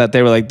that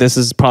they were like, this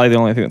is probably the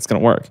only thing that's going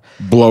to work.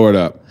 Blow it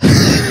up.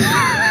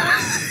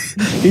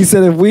 He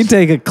said, if we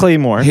take a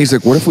claymore. He's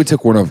like, what if we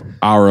took one of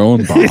our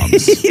own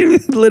bombs?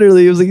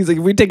 Literally, he's like,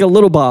 if we take a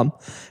little bomb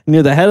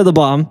near the head of the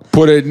bomb.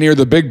 Put it near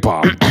the big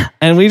bomb.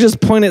 And we just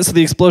point it so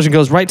the explosion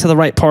goes right to the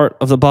right part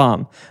of the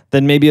bomb.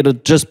 Then maybe it'll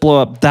just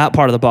blow up that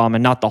part of the bomb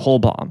and not the whole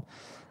bomb.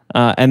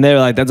 And they're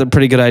like, that's a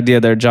pretty good idea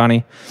there,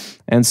 Johnny.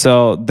 And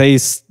so they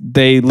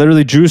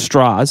literally drew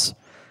straws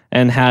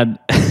and had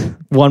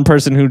one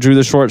person who drew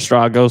the short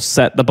straw go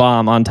set the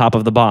bomb on top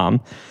of the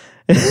bomb.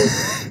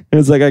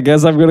 It's like, I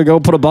guess I'm going to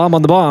go put a bomb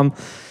on the bomm.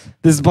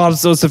 This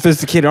bomb's so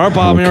sophisticated. Our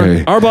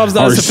bomb's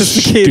not as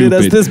sophisticated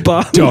as this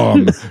bomb.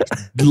 Dumb,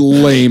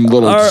 lame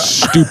little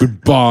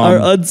stupid bomb. Our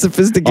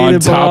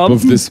unsophisticated bomb. On top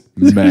of this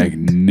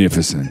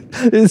magnificent,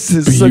 this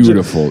is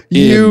beautiful, such a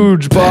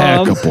huge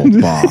bomb. impeccable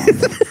bomb.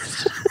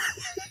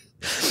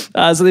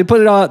 So they put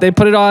it on. They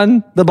put it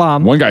on the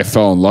bomb. One guy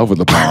fell in love with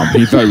the bomb.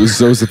 He thought it was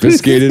so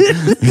sophisticated.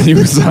 He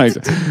was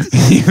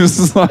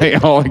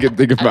like, all I can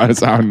think about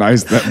is how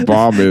nice that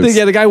bomb is.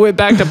 Yeah, the guy went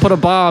back to put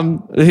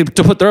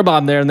their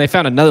bomb there, and they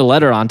found another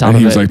letter on top And of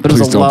he it. was like, But it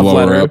was "Please a don't love blow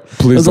her letter. up.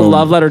 Please It was a don't."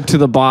 love letter to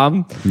the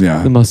bomb.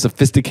 Yeah. The most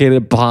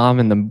sophisticated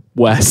bomb in the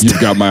West. You've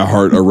got my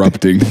heart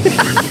erupting.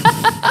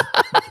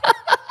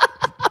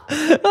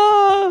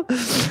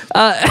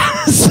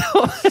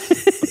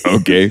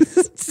 Okay.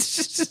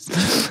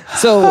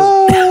 So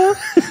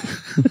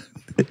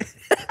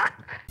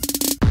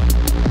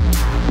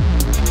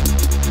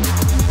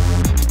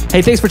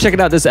hey, thanks for checking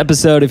out this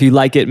episode. If you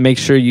like it, make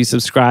sure you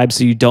subscribe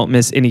so you don't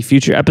miss any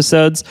future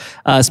episodes.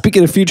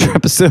 Speaking of future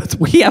episodes,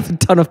 we have a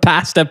ton of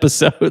past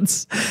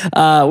episodes.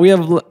 We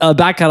have a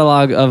back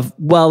catalog of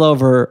well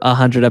over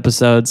 100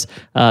 episodes.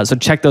 So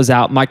check those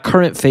out. My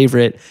current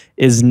favorite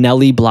is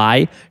Nellie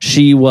Bly.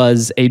 She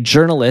was a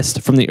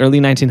journalist from the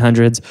early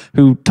 1900s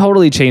who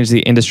totally changed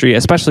the industry,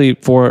 especially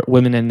for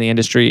women in the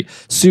industry.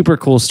 Super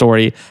cool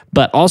story,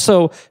 but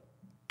also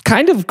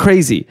kind of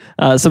crazy,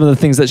 some of the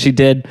things that she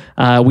did.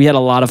 We had a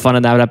lot of fun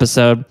in that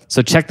episode,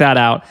 so check that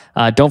out.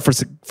 Don't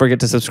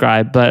forget to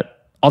subscribe,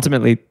 but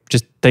ultimately,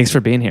 just thanks for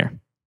being here.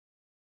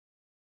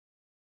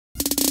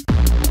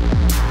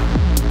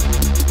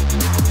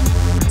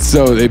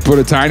 So they put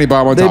a tiny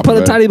bomb on top of it. They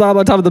put a tiny bomb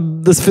on top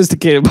of the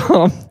sophisticated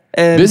bomb.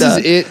 And This is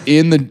it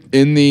in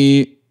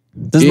the...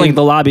 This is like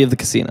the lobby of the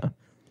casino.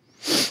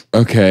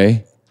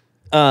 Okay.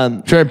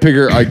 Trying to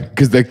figure,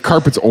 because the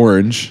carpet's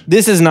orange.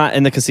 This is not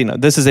in the casino.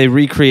 This is a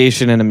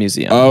recreation in a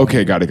museum. Oh,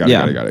 okay, got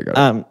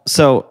it.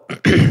 So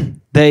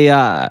they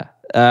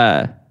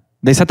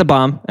set the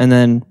bomb and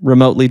then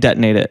remotely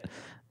detonate it,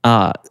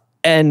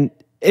 and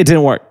it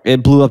didn't work.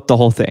 It blew up the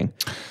whole thing.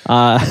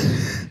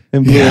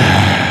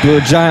 It blew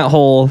a giant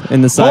hole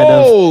in the side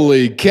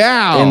Holy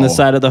cow! in the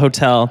side of the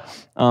hotel.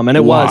 And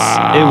it was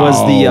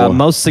the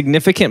most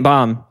significant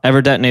bomb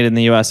ever detonated in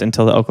the U.S.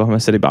 until the Oklahoma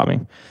City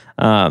bombing.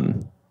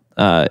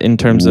 in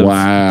terms of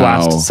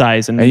blast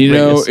size and you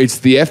know, radius. it's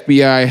the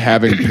FBI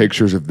having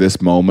pictures of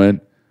this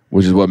moment,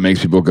 which is what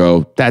makes people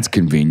go, "That's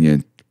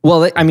convenient."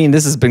 Well, I mean,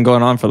 this has been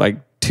going on for like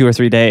 2 or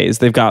 3 days.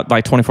 They've got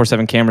like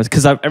 24/7 cameras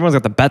because everyone's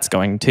got the bets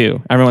going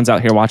too. Everyone's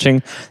out here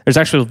watching. There's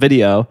actual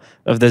video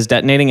of this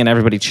detonating and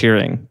everybody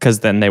cheering because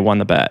then they won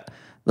the bet.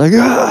 Like,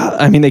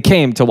 I mean, they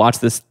came to watch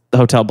the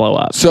hotel blow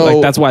up. So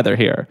like, that's why they're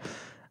here.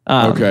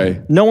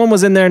 Okay. No one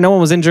was in there. No one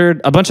was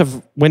injured. A bunch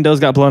of windows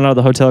got blown out of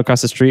the hotel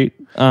across the street.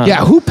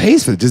 Yeah, who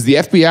pays for this? Does the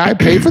FBI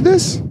pay for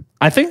this?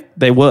 I think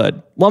they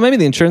would. Well, maybe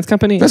the insurance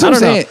company. That's what I'm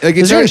saying. Like,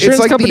 Does your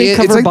insurance company it's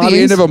cover like bodies?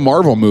 the end of a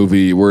Marvel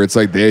movie where it's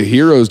like the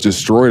heroes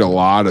destroyed a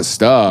lot of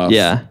stuff.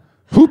 Yeah.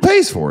 Who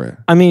pays for it?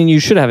 I mean, you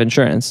should have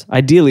insurance.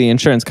 Ideally,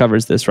 insurance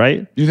covers this,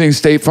 right? You think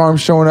State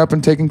Farm's showing up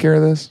and taking care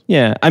of this?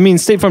 Yeah. I mean,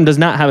 State Farm does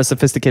not have a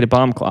sophisticated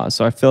bomb clause,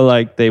 so I feel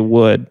like they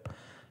would.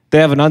 They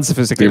have an They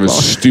unsophisticated have a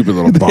bomb. stupid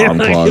little bomb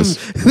clause.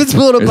 If it's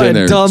blown up by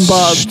a dumb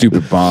bomb,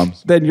 Stupid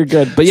bombs. then you're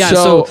good. But yeah,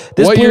 So,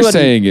 this what blew you're at-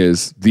 saying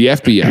is the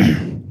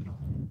FBI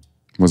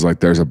was like,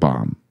 "There's a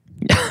bomb,"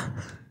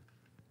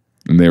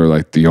 and they were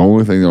like, "The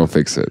only thing that'll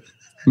fix it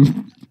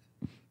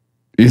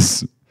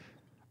is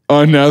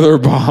another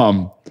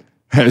bomb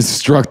has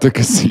struck the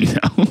casino."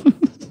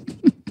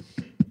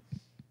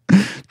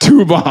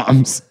 2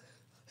 bombs.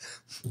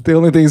 the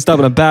only thing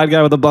stopping a bad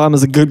guy with a bomb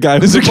is a good guy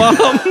with a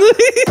bomb.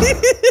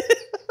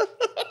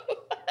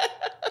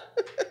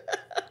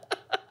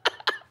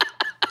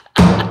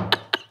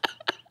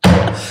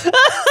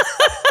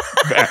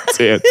 That's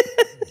it.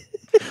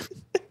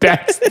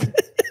 That's the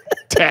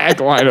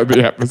tagline of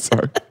the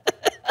episode.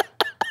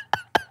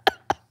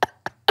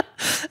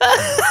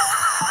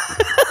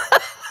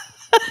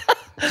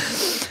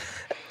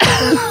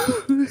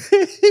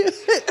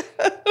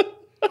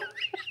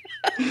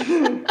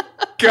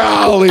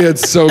 Golly,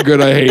 it's so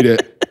good. I hate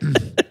it.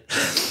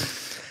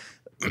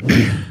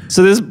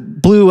 So this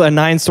blew a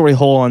 9-story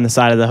hole in the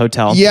side of the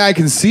hotel. Yeah, I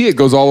can see it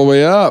goes all the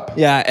way up.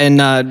 Yeah, and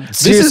This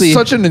seriously, is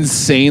such an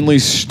insanely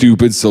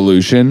stupid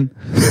solution.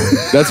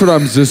 That's what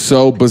I'm just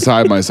so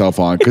beside myself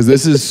on, because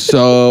this is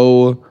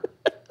so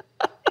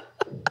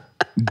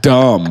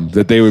dumb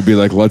that they would be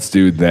like, "Let's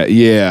do that."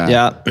 Yeah.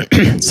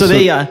 yeah. So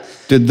they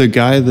Did the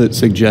guy that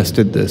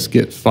suggested this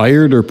get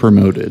fired or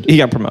promoted? he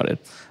got promoted.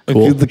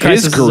 Cool. The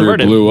crisis His is career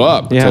averted. blew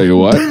up. Yeah. Tell you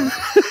what.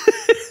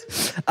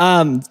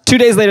 2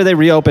 days later, they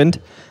reopened.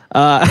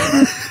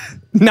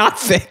 Not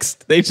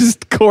fixed. They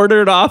just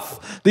cornered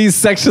off these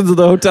sections of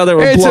the hotel that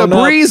were It's a blown up.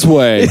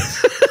 breezeway.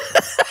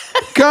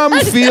 Come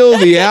feel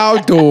the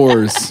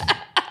outdoors.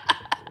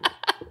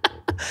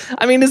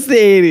 I mean, it's the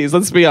 80s.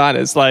 Let's be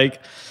honest. Like,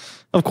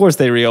 of course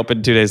they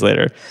reopened 2 days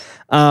later.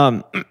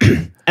 And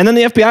then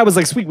the FBI was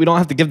like, sweet, we don't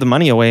have to give the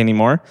money away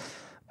anymore.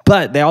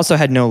 But they also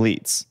had no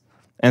leads.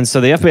 And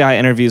so the FBI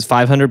interviews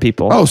 500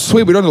 people. Oh,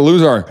 sweet. We don't have to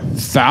lose our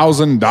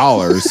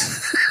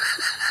 $1,000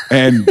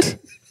 and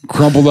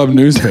crumpled up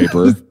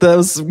newspaper. That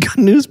was some good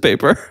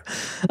newspaper.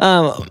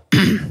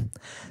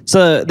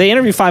 So they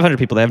interview 500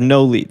 people. They have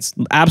no leads.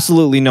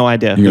 Absolutely no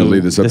idea. You gonna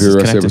lead this up here is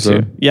the rest of the connected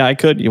episode? to. Yeah, I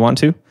could. You want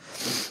to?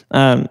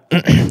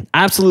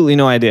 Absolutely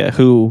no idea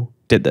who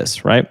did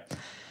this, right?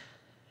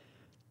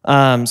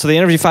 So they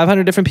interview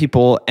 500 different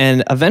people,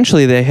 and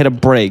eventually they hit a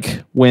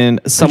break when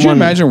Could you someone.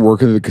 imagine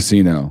working at the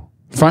casino,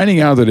 finding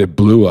out that it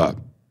blew up,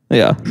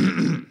 Yeah.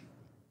 and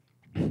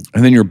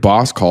then your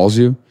boss calls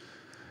you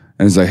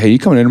and is like, "Hey, you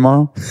coming in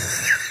tomorrow?"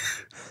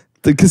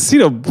 The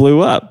casino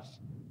blew up.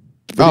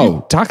 What are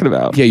you talking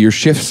about? Yeah, your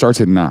shift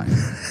starts at 9.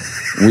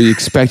 We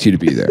expect you to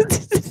be there.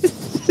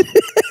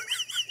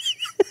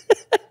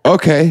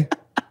 Okay.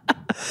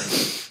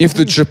 If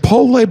the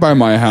Chipotle by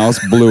my house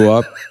blew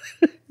up,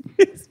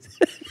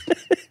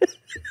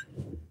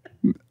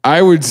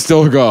 I would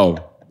still go.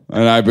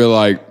 And I'd be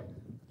like,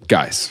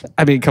 guys,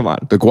 I mean, come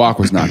on. the guac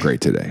was not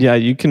great today. Yeah,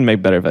 you can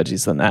make better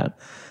veggies than that.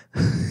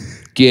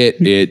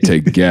 Get it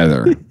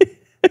together.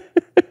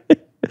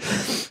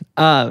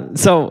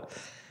 So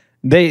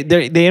they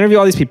interview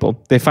all these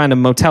people. They find a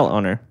motel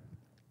owner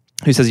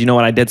who says, "You know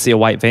what? I did see a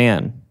white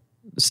van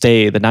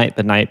stay the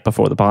night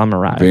before the bomb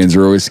arrived." Vans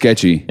are always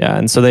sketchy. Yeah,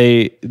 and so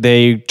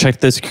they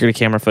checked the security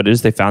camera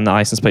footage. They found the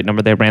license plate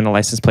number. They ran the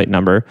license plate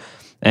number,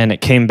 and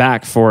it came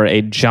back for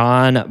a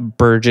John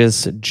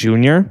Birges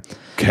Jr.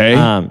 Okay.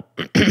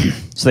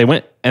 So they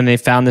went and they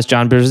found this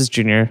John Birges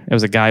Jr. It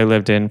was a guy who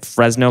lived in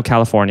Fresno,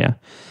 California.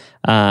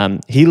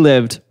 He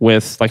lived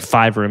with like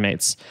 5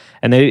 roommates,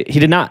 and he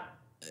did not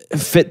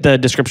fit the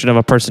description of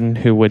a person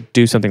who would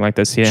do something like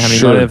this. He didn't have any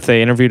Sure. motive.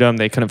 They interviewed him.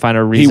 They couldn't find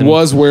a He reason.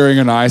 was wearing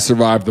an "I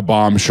survived the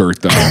bomb"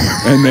 shirt though.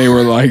 And they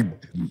were like,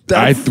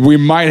 we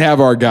might have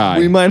our guy.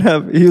 We might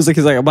have. He's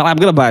like, well, I'm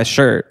gonna buy a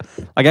shirt.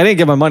 Like, I didn't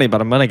get my money, but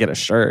I'm gonna get a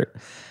shirt.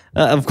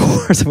 Of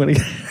course, I'm gonna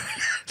get.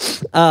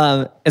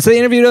 And so they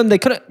interviewed him. They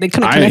couldn't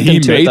connect he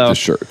him to it made though. the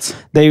shirts.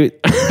 They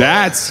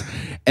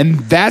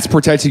That's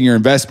protecting your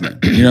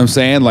investment. You know what I'm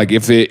saying? Like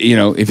if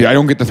I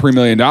don't get the $3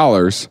 million,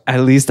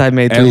 at least I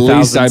made at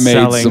least I made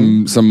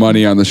selling some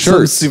money on the some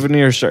shirts.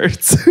 souvenir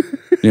shirts.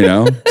 You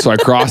know, so I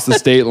crossed the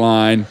state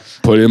line,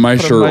 put in my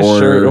shirt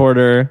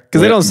order.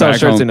 Because they don't sell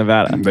shirts home. in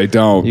Nevada. They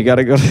don't. You got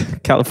to go to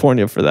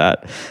California for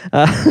that.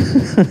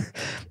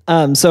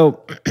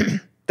 So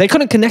they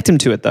couldn't connect him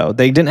to it, though.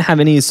 They didn't have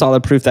any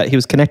solid proof that he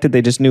was connected.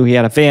 They just knew he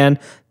had a van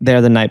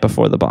there the night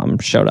before the bomb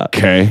showed up.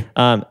 Okay.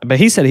 But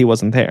he said he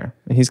wasn't there.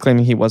 He's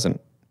claiming he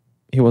wasn't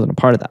a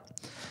part of that.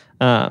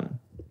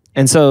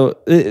 And so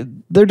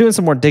they're doing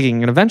some more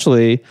digging, and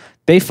eventually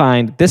they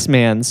find this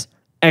man's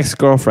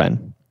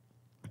ex-girlfriend.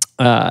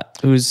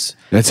 That's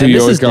who you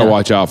always got to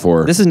watch out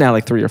for. This is now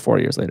like 3 or 4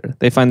 years later.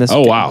 They find this.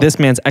 Oh, wow. This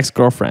man's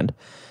ex-girlfriend,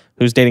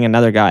 who's dating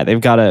another guy. They've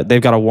got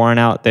a warrant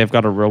out. They've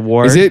got a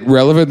reward. Is it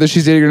relevant that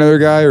she's dating another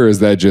guy, or is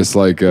that just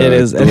like a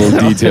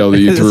little detail that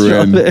you threw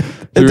in? It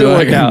didn't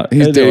work out.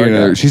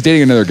 She's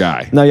dating another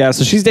guy. No, yeah.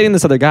 So she's dating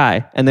this other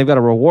guy, and they've got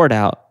a reward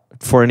out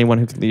for anyone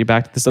who can lead you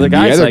back to this other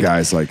guy. The other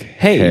guy's like,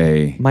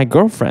 hey, my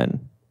girlfriend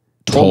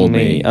told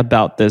me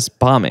about this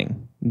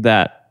bombing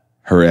that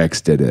her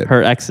ex did it.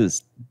 Her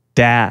ex's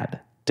dad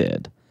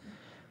did.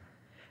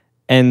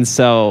 And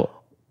so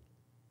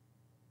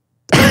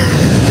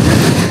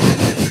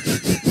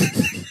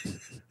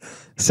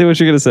see what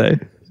you're gonna say.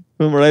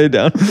 I'm write it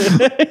down.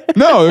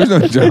 No, there's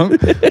no joke.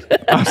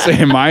 I'm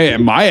saying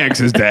my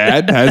ex's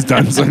dad has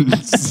done some.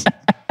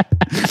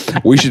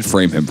 We should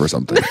frame him for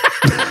something.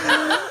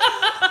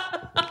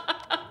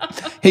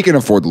 He can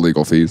afford the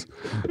legal fees.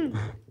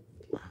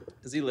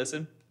 Does he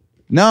listen?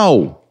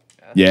 No.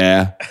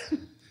 Yeah.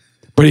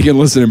 But he can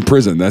listen in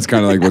prison. That's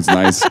kind of like what's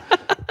nice.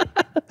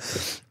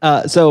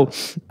 So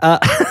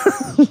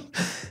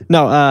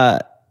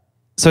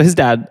his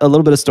dad, a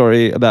little bit of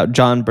story about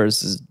John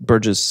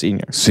Birges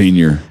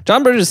Sr.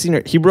 John Birges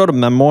Sr., he wrote a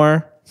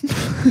memoir.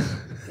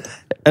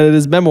 And in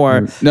his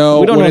memoir... No,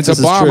 we don't know if it's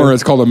a bomber,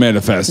 it's called a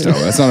manifesto.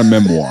 That's not a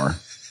memoir.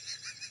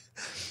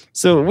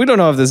 So we don't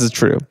know if this is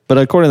true, but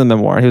according to the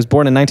memoir, he was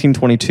born in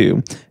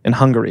 1922 in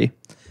Hungary,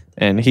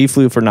 and he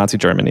flew for Nazi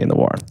Germany in the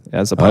war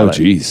as a pilot. Oh,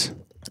 geez.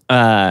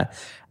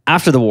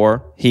 After the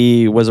war,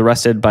 he was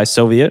arrested by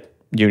Soviet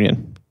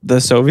Union. The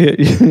Soviet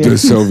Union. The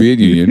Soviet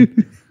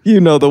Union.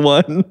 You know the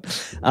one.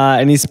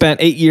 And he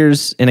spent 8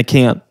 years in a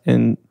camp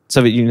in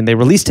Soviet Union. They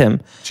released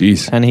him.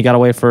 Jeez. And he got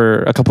away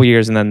for a couple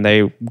years, and then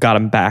they got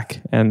him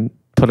back and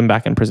put him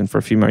back in prison for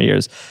a few more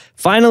years.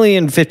 Finally,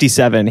 in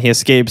 1957, he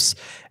escapes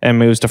and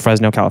moves to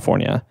Fresno,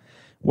 California,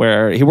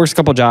 where he works a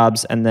couple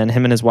jobs, and then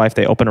him and his wife,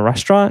 they open a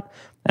restaurant,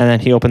 and then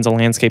he opens a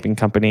landscaping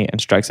company and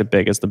strikes it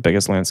big as the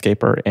biggest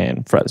landscaper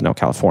in Fresno,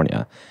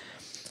 California.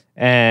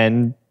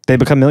 And they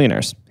become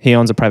millionaires. He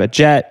owns a private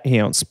jet.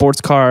 He owns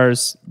sports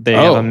cars. They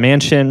have a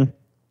mansion.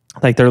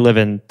 Like they're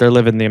living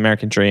the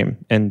American dream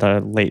in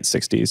the late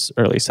 60s,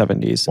 early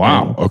 70s.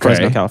 Wow. In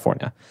Fresno,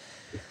 California.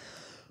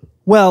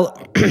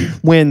 Well,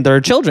 when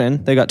their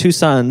children, they got 2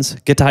 sons,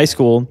 get to high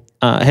school,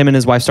 him and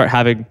his wife start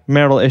having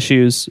marital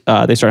issues.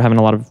 They start having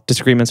a lot of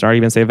disagreements and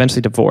arguments. They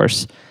eventually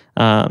divorce.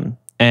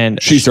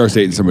 And she starts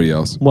dating somebody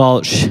else.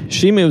 Well,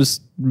 she moves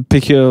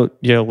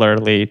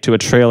peculiarly to a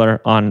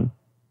trailer in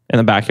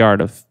the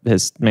backyard of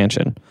his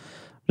mansion.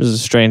 Which is a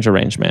strange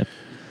arrangement.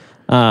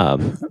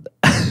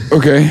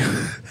 Okay.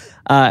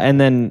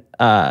 And then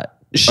like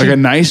a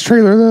nice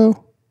trailer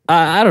though?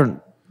 I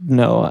don't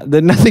know.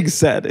 Nothing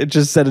said. It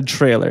just said a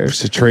trailer.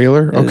 Just a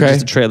trailer? Okay.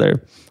 Just a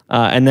trailer.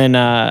 And then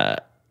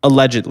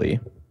allegedly,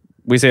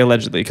 we say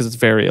allegedly because it's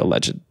very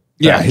alleged.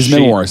 Yeah, his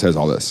memoir says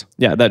all this.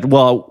 Yeah,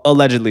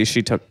 allegedly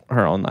she took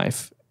her own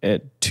life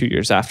 2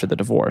 years after the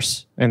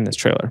divorce in this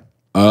trailer.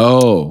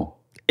 Oh.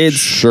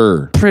 It's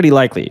pretty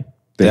likely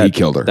that he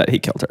killed her. That he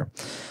killed her.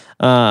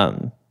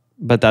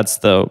 But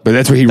that's what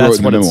he wrote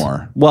in the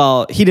memoir.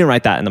 Well, he didn't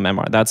write that in the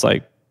memoir. That's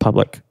like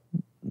public.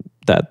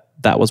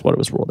 That was what it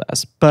was ruled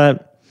as.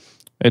 But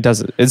it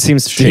doesn't. It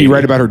seems. Did he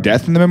write about her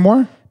death in the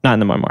memoir? Not in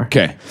the memoir.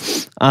 Okay.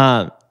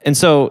 And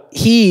so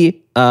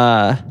he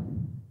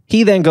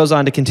then goes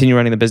on to continue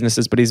running the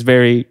businesses, but he's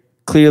very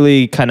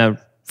clearly kind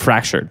of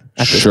fractured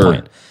at this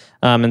point.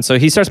 And so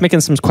he starts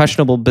making some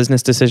questionable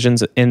business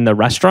decisions in the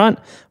restaurant,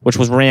 which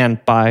was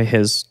ran by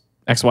his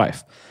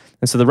ex-wife.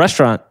 And so the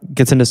restaurant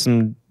gets into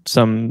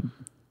some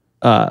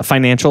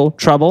financial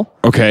trouble.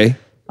 Okay.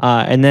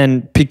 And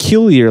then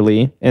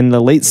peculiarly in the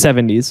late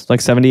 70s,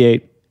 like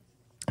 78,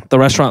 the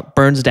restaurant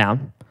burns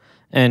down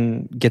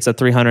and gets a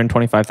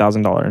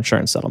 $325,000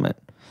 insurance settlement.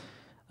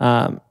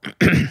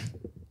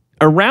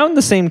 Around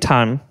the same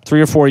time,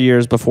 3 or 4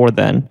 years before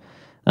then,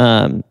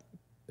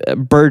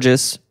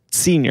 Birges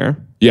Sr.,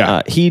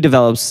 he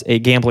develops a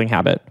gambling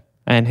habit,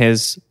 and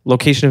his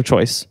location of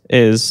choice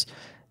is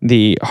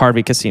the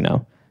Harvey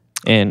Casino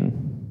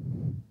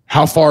in...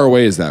 How far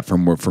away is that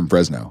from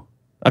Fresno?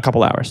 A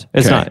couple hours.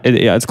 It's not.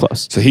 It's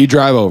close. So he'd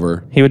drive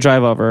over. He would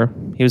drive over.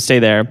 He would stay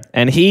there.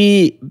 And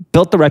he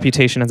built the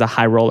reputation as a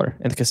high roller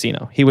in the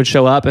casino. He would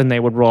show up and they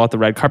would roll out the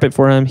red carpet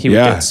for him. He would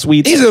get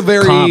suites. He's a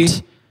very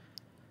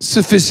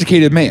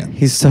sophisticated man.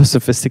 He's so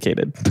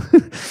sophisticated.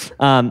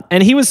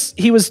 And he was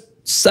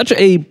such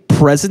a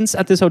presence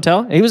at this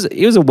hotel. He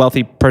was a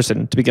wealthy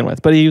person to begin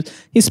with, but he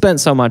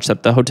spent so much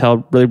that the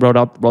hotel really rolled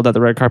out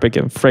the red carpet,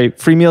 gave him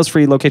free meals,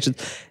 free locations.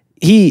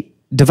 He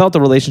developed a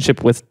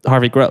relationship with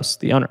Harvey Gross,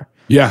 the owner.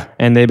 Yeah.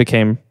 And they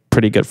became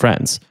pretty good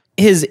friends.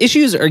 His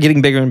issues are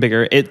getting bigger and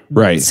bigger. It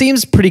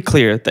seems pretty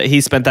clear that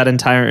he spent that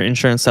entire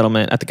insurance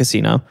settlement at the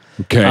casino.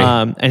 Okay.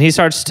 And he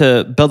starts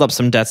to build up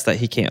some debts that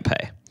he can't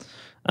pay.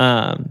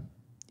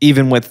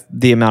 Even with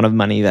the amount of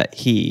money that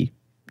he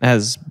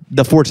has,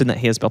 the fortune that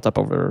he has built up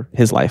over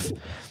his life.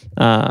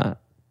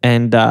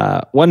 And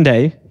one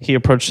day he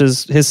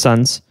approaches his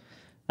sons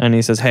and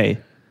he says, hey,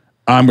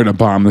 I'm going to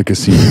bomb the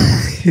casino.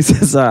 he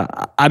says,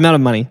 I'm out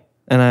of money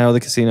and I owe the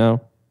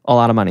casino a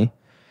lot of money.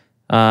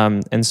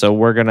 And so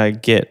we're going to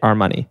get our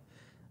money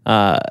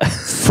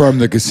from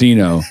the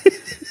casino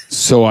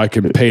so I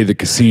can pay the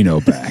casino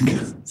back.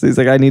 So he's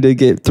like, I need to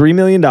get $3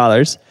 million.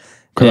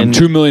 Because I'm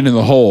 $2 million in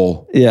the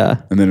hole.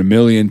 Yeah. And then $1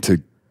 million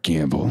to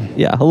gamble.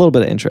 Yeah. A little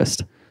bit of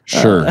interest.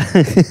 Sure.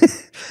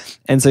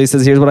 And so he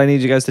says, here's what I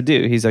need you guys to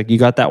do. He's like, you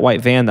got that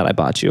white van that I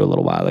bought you a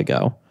little while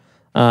ago.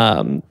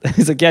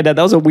 He's like, yeah, Dad,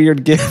 that was a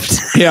weird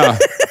gift. Yeah.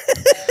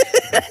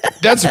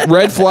 That's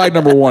red flag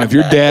number one. If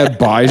your dad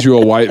buys you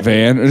a white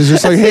van and it's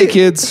just like, hey,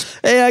 kids.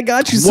 Hey, I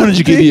got you something. Wanted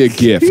to give you a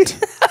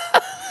gift.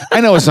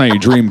 I know it's not your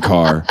dream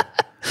car,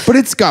 but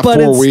it's got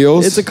four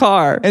wheels. It's a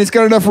car. And it's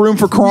got enough room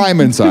for crime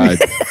inside.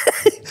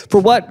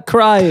 For what?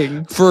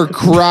 Crying. For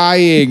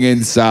crying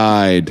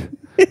inside.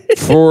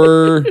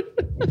 For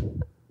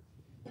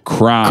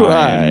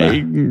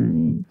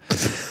crime.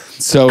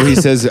 So he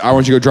says, I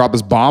want you to go drop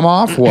this bomb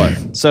off?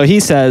 What? So he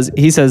says,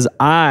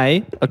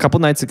 I, a couple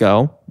nights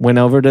ago, went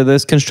over to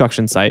this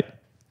construction site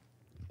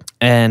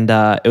and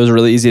it was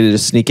really easy to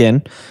just sneak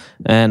in.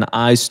 And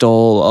I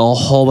stole a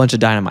whole bunch of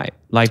dynamite,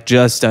 like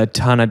just a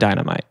ton of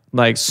dynamite,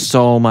 like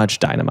so much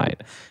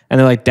dynamite. And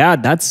they're like,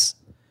 Dad, that's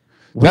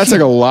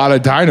like a lot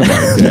of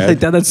dynamite, Dad. Like,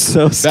 Dad, that's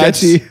so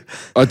sketchy.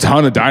 That's a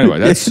ton of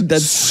dynamite.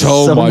 That's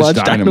so much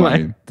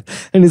dynamite.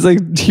 And he's like,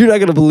 you're not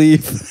going to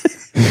believe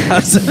how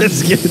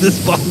sophisticated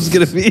this bomb's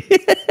going to be.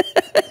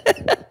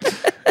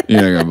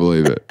 You're not going to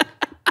believe it.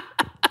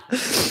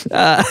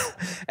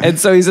 And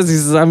so he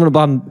says, I'm going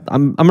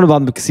to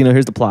bomb the casino.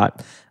 Here's the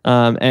plot.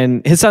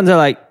 And his sons are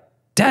like,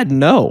 Dad,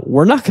 no,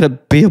 we're not going to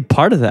be a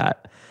part of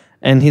that.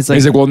 And he's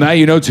like, well, now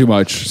you know too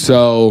much.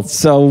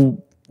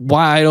 So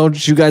why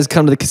don't you guys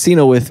come to the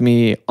casino with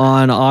me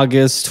on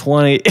August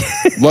 20?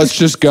 Let's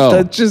just go.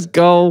 Let's just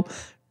go.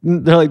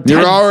 They're like,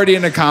 you're already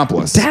an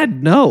accomplice.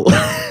 Dad, no.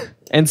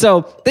 And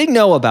so they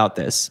know about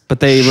this, but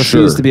they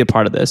refuse to be a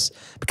part of this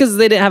because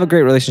they didn't have a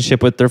great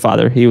relationship with their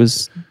father.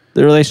 The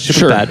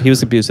relationship was bad. He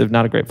was abusive,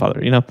 not a great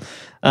father, you know?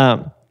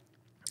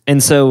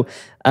 And so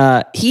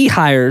he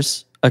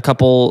hires a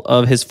couple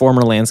of his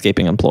former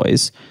landscaping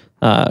employees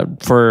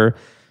for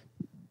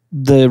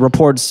the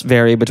reports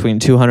vary between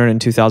 $200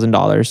 and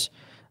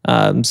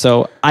 $2,000.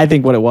 So I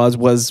think what it was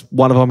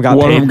one of them got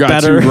paid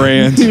better.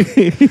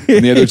 $2,000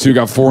 and the other two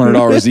got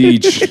 $400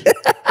 each.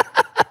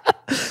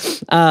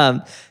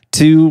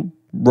 To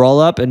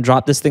roll up and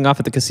drop this thing off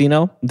at the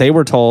casino, they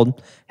were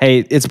told, hey,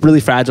 it's really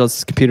fragile.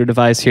 It's a computer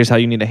device. Here's how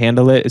you need to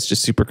handle it. It's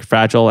just super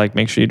fragile. Like,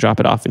 make sure you drop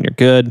it off and you're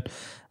good.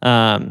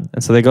 And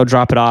so they go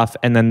drop it off.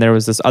 And then there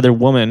was this other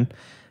woman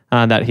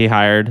that he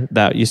hired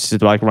that used to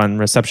like run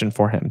reception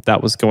for him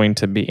that was going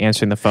to be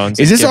answering the phones.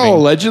 Is this all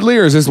allegedly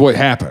or is this what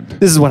happened?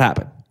 This is what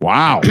happened.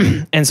 Wow.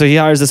 And so he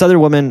hires this other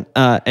woman.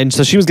 And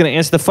so she was going to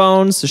answer the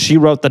phones. So she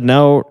wrote the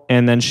note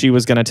and then she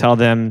was going to tell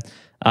them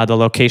the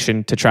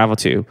location to travel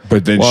to.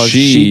 But then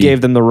she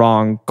gave them the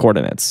wrong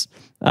coordinates.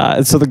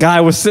 And so the guy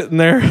was sitting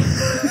there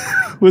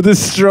with his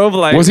strobe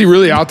light. Was he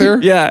really out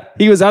there? Yeah.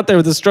 He was out there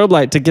with his strobe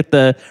light to get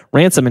the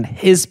ransom. And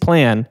his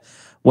plan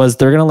was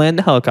they're going to land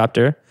the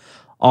helicopter.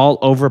 I'll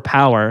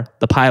overpower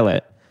the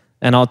pilot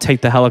and I'll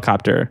take the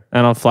helicopter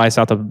and I'll fly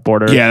south of the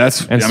border. Yeah,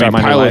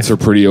 pilots are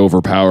pretty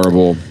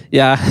overpowerable.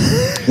 Yeah.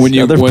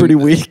 They're pretty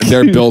weak.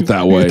 They're built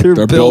that way.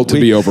 They're built to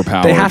be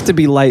overpowered. They have to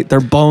be light. Their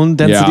bone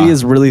density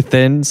is really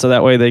thin, so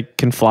that way they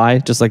can fly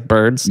just like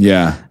birds.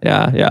 Yeah.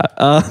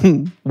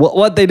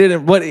 What he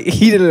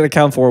didn't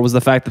account for was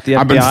the fact that the FBI...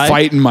 I've been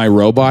fighting my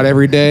robot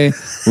every day,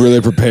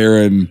 really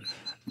preparing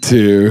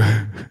to...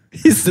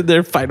 He's sitting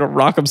there fighting a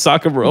rock'em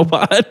sock'em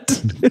robot.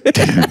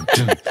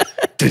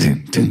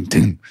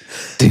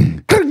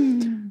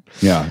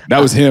 Yeah, that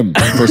was him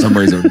for some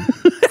reason.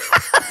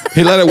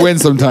 He let it win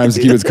sometimes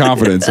to keep his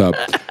confidence up.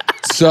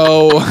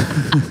 So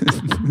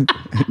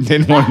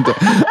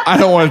I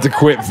don't want it to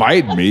quit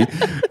fighting me.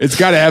 It's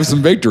got to have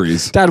some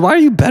victories. Dad, why are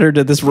you better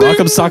to this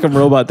rock'em sock'em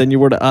robot than you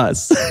were to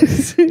us?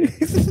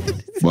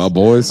 Well,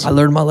 boys, I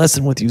learned my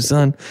lesson with you,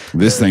 son.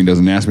 This thing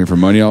doesn't ask me for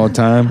money all the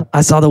time.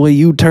 I saw the way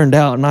you turned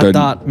out, and I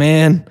thought,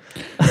 man.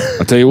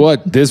 I'll tell you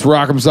what, this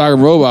rock'em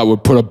sock'em robot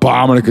would put a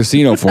bomb in a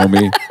casino for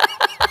me.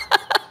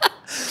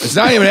 It's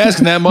not even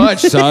asking that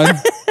much, son.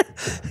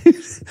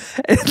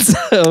 And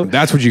so,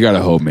 that's what you got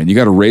to hope, man. You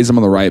got to raise them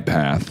on the right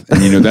path.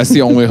 And, that's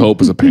the only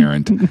hope as a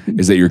parent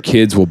is that your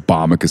kids will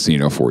bomb a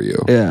casino for you.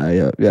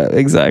 Yeah,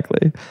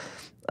 exactly.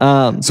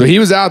 So he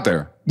was out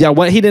there. Yeah,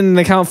 what he didn't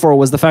account for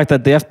was the fact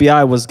that the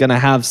FBI was going to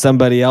have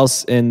somebody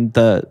else in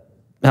the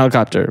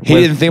helicopter. He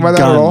didn't think about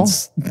that at all?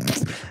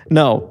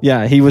 No,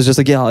 yeah, he was just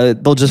like, yeah,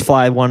 they'll just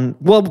fly one.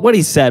 Well, what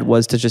he said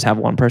was to just have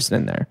one person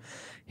in there.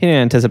 He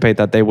didn't anticipate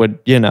that they would,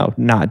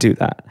 not do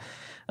that.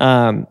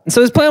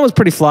 So his plan was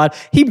pretty flawed.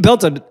 He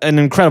built an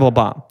incredible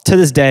bomb. To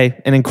this day,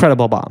 an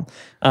incredible bomb.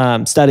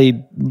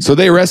 Studied. So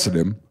they arrested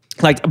him.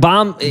 Like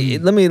bomb.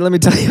 Let me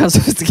tell you how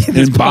sophisticated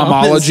this In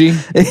bombology?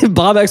 is.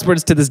 Bomb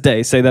experts to this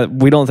day say that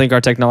we don't think our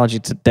technology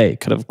today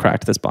could have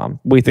cracked this bomb.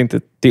 We think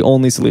that the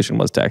only solution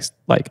was to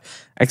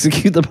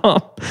execute the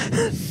bomb.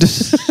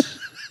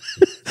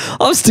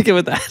 I'm sticking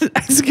with that.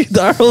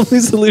 Our only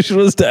solution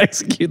was to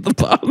execute the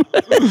bomb.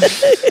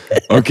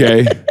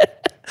 Okay.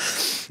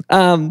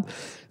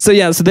 So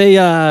they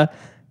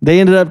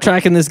ended up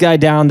tracking this guy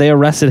down. They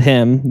arrested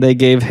him. They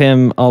gave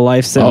him a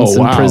life sentence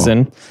in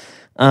prison,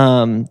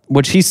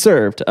 which he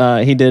served.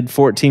 He did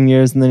 14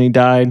 years and then he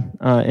died in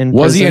prison.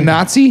 Was he a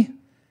Nazi?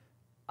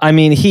 I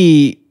mean,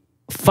 he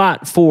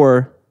fought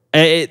for.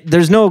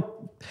 There's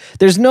no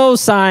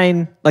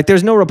sign. Like,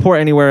 there's no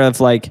report anywhere of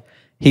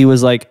he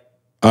was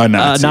A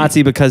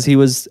Nazi. because he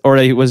was, or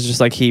he was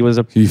just he was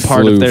a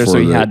part of there, so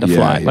he had to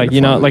fly.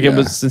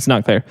 It's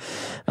not clear.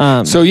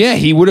 So yeah,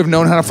 he would have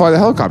known how to fly the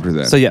helicopter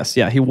then. So yes,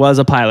 yeah, he was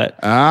a pilot.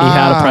 He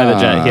had a private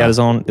jet. He had his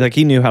own,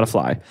 he knew how to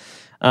fly.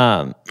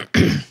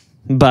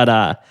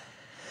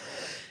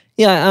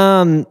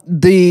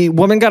 The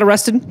woman got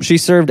arrested. She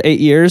served 8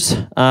 years.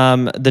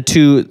 All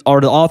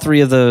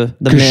three of the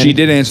men. She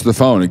did answer the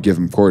phone and give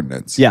him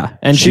coordinates. Yeah,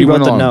 and she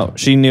wrote the note.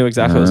 She knew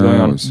exactly what was going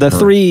on. The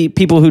three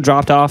people who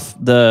dropped off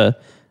they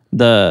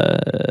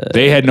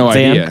had no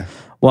idea.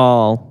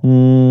 Well,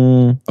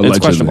 it's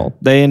questionable.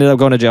 They ended up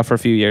going to jail for a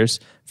few years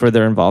for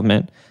their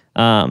involvement.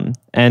 And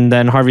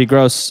then Harvey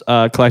Gross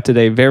collected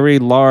a very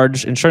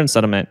large insurance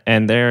settlement,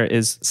 and there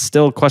is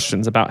still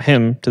questions about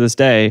him to this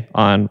day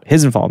on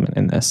his involvement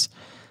in this.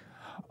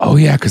 Oh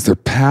yeah, because they're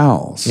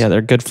pals. Yeah,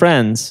 they're good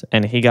friends,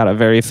 and he got a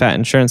very fat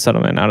insurance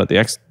settlement out of the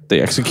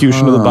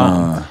execution of the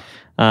bomb.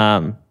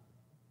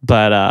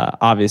 But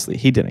obviously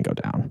he didn't go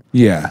down.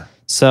 Yeah.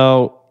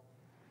 So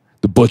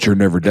the butcher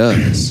never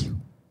does.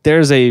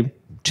 There's a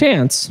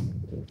chance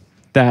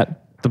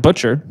that the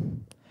butcher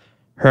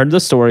heard the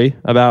story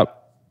about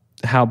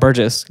how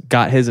Birges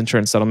got his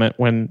insurance settlement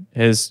when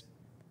his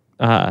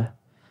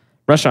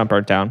restaurant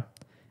burnt down,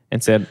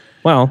 and said,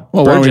 well,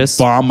 why don't we Birges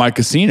bomb my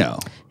casino?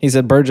 He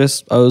said,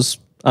 Birges owes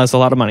us a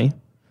lot of money.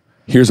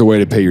 Here's a way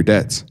to pay your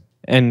debts.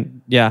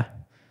 And yeah.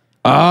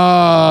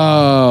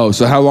 Oh,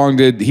 so how long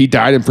did he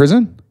died in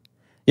prison?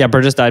 Yeah,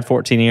 Birges died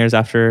 14 years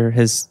after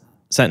his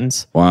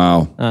sentence.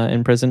 Wow.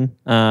 In prison.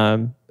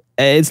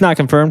 It's not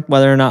confirmed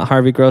whether or not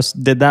Harvey Gross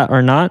did that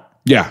or not.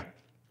 Yeah.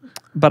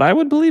 But I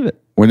would believe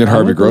it. When did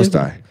Harvey Gross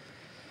die?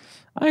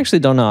 I actually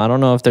don't know. I don't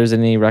know if there's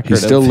any record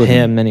He's still of living.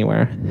 him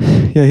anywhere.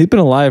 Yeah, he's been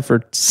alive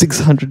for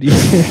 600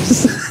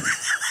 years.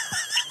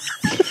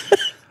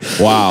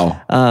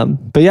 Wow.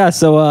 But yeah,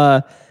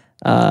 so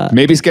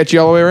maybe sketchy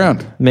all the way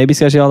around. Maybe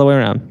sketchy all the way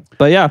around.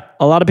 But yeah,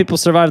 a lot of people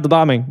survived the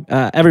bombing.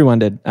 Everyone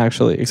did,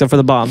 actually, except for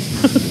the bomb.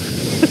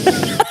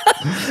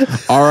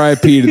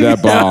 R.I.P. to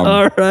that bomb.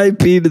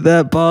 R.I.P. to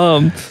that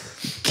bomb.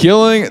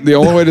 Killing, the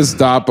only way to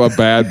stop a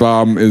bad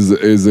bomb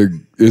is a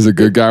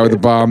good guy with a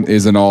bomb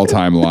is an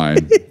all-time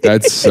line.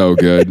 That's so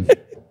good.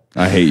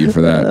 I hate you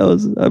for that.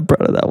 I'm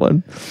proud of that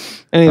one.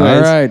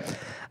 Anyways.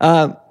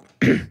 All right.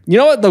 You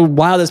know what the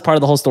wildest part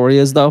of the whole story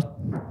is, though?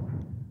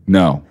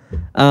 No.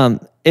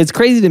 It's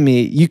crazy to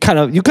me. You kind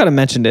of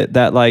mentioned it,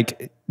 that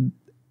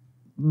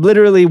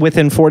literally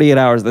within 48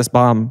 hours of this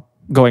bomb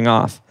going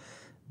off,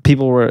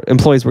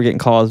 employees were getting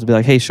calls to be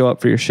like, hey, show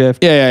up for your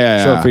shift.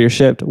 Yeah. Show up for your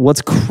shift.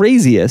 What's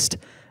craziest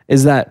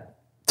is that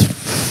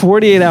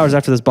 48 hours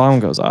after this bomb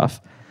goes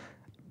off,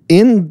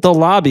 in the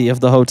lobby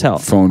of the hotel.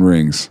 Phone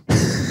rings.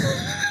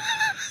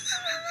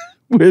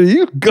 Where are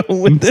you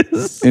going with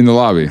this? In the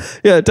lobby.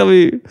 Yeah, tell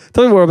me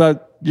more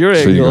about your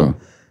So angle. you go,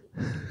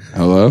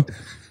 hello?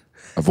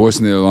 A voice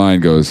in the other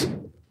line goes,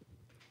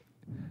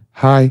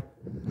 hi,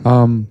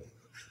 I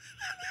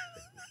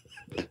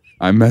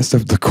messed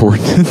up the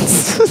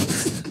coordinates.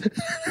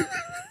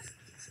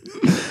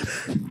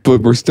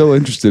 But we're still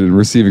interested in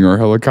receiving our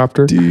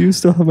helicopter. Do you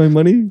still have my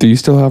money? Do you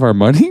still have our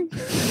money?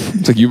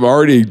 It's like, you've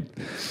already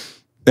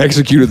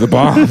executed the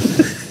bomb.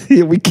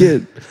 Yeah, we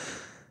can't.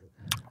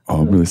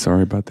 Oh, I'm really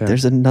sorry about that.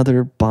 There's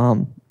another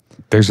bomb.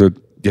 There's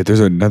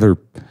another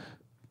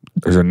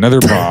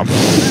bomb.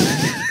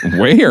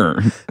 Where?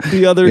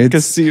 The other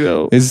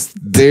casino. It's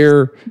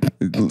there.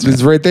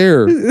 It's right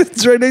there.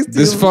 It's right next to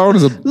This you. phone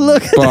is a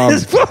Look, bomb.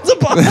 this phone's a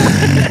bomb.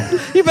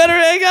 You better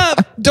hang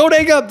up. Don't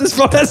hang up. This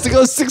phone has to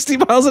go 60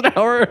 miles an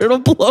hour or it'll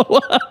blow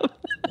up.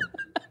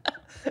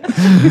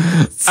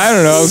 I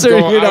don't know. Sir,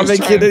 you're not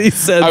making any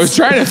sense. I was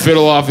trying to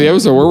fiddle off the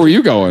episode. Where were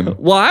you going?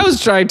 Well, I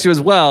was trying to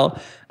as well.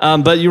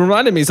 But you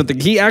reminded me of something.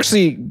 He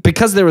actually,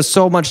 because there was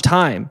so much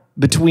time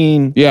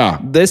between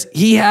this,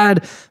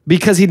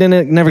 because he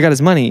never got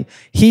his money,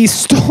 he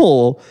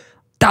stole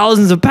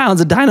thousands of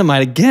pounds of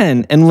dynamite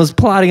again and was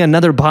plotting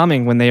another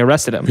bombing when they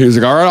arrested him. He was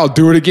like, all right, I'll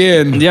do it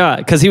again. Yeah,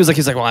 because he was like,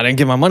 well, I didn't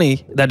get my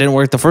money. That didn't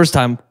work the first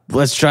time.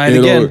 Let's try it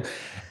again.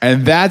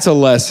 And that's a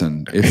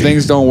lesson. If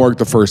things don't work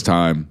the first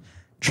time,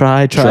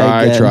 try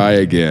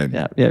again.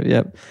 again.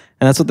 Yep.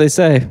 And that's what they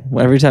say.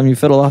 Every time you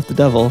fiddle off the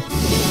devil,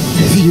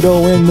 if you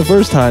don't win the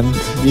first time,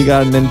 you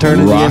got an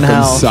eternity Rock in 'em,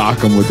 hell.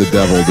 sock 'em with the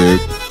devil, dude.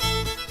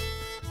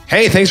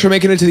 Hey, thanks for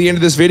making it to the end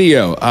of this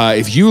video.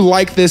 If you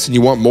like this and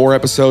you want more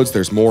episodes,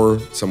 there's more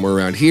somewhere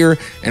around here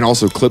and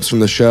also clips from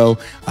the show.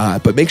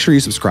 But make sure you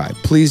subscribe.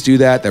 Please do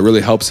that. That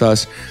really helps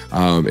us.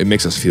 It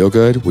makes us feel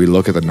good. We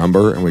look at the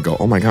number and we go,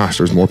 oh my gosh,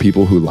 there's more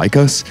people who like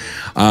us.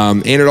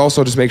 And it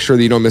also just makes sure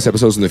that you don't miss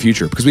episodes in the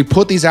future because we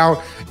put these out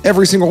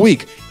every single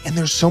week. And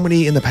there's so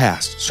many in the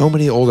past, so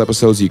many old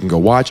episodes you can go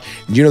watch.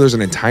 And you know there's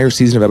an entire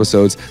season of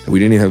episodes that we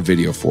didn't even have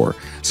video for.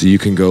 So you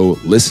can go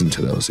listen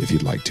to those if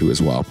you'd like to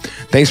as well.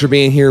 Thanks for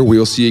being here. We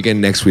will see you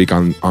again next week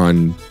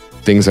on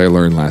Things I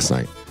Learned Last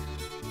Night.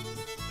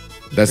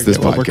 That's this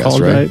Forget what we're podcast,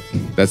 called, right?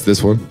 That's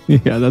this one?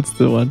 Yeah, that's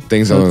the one.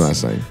 Things I Learned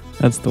Last Night.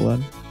 That's the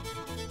one.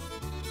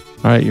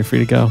 All right, you're free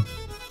to go.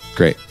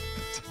 Great.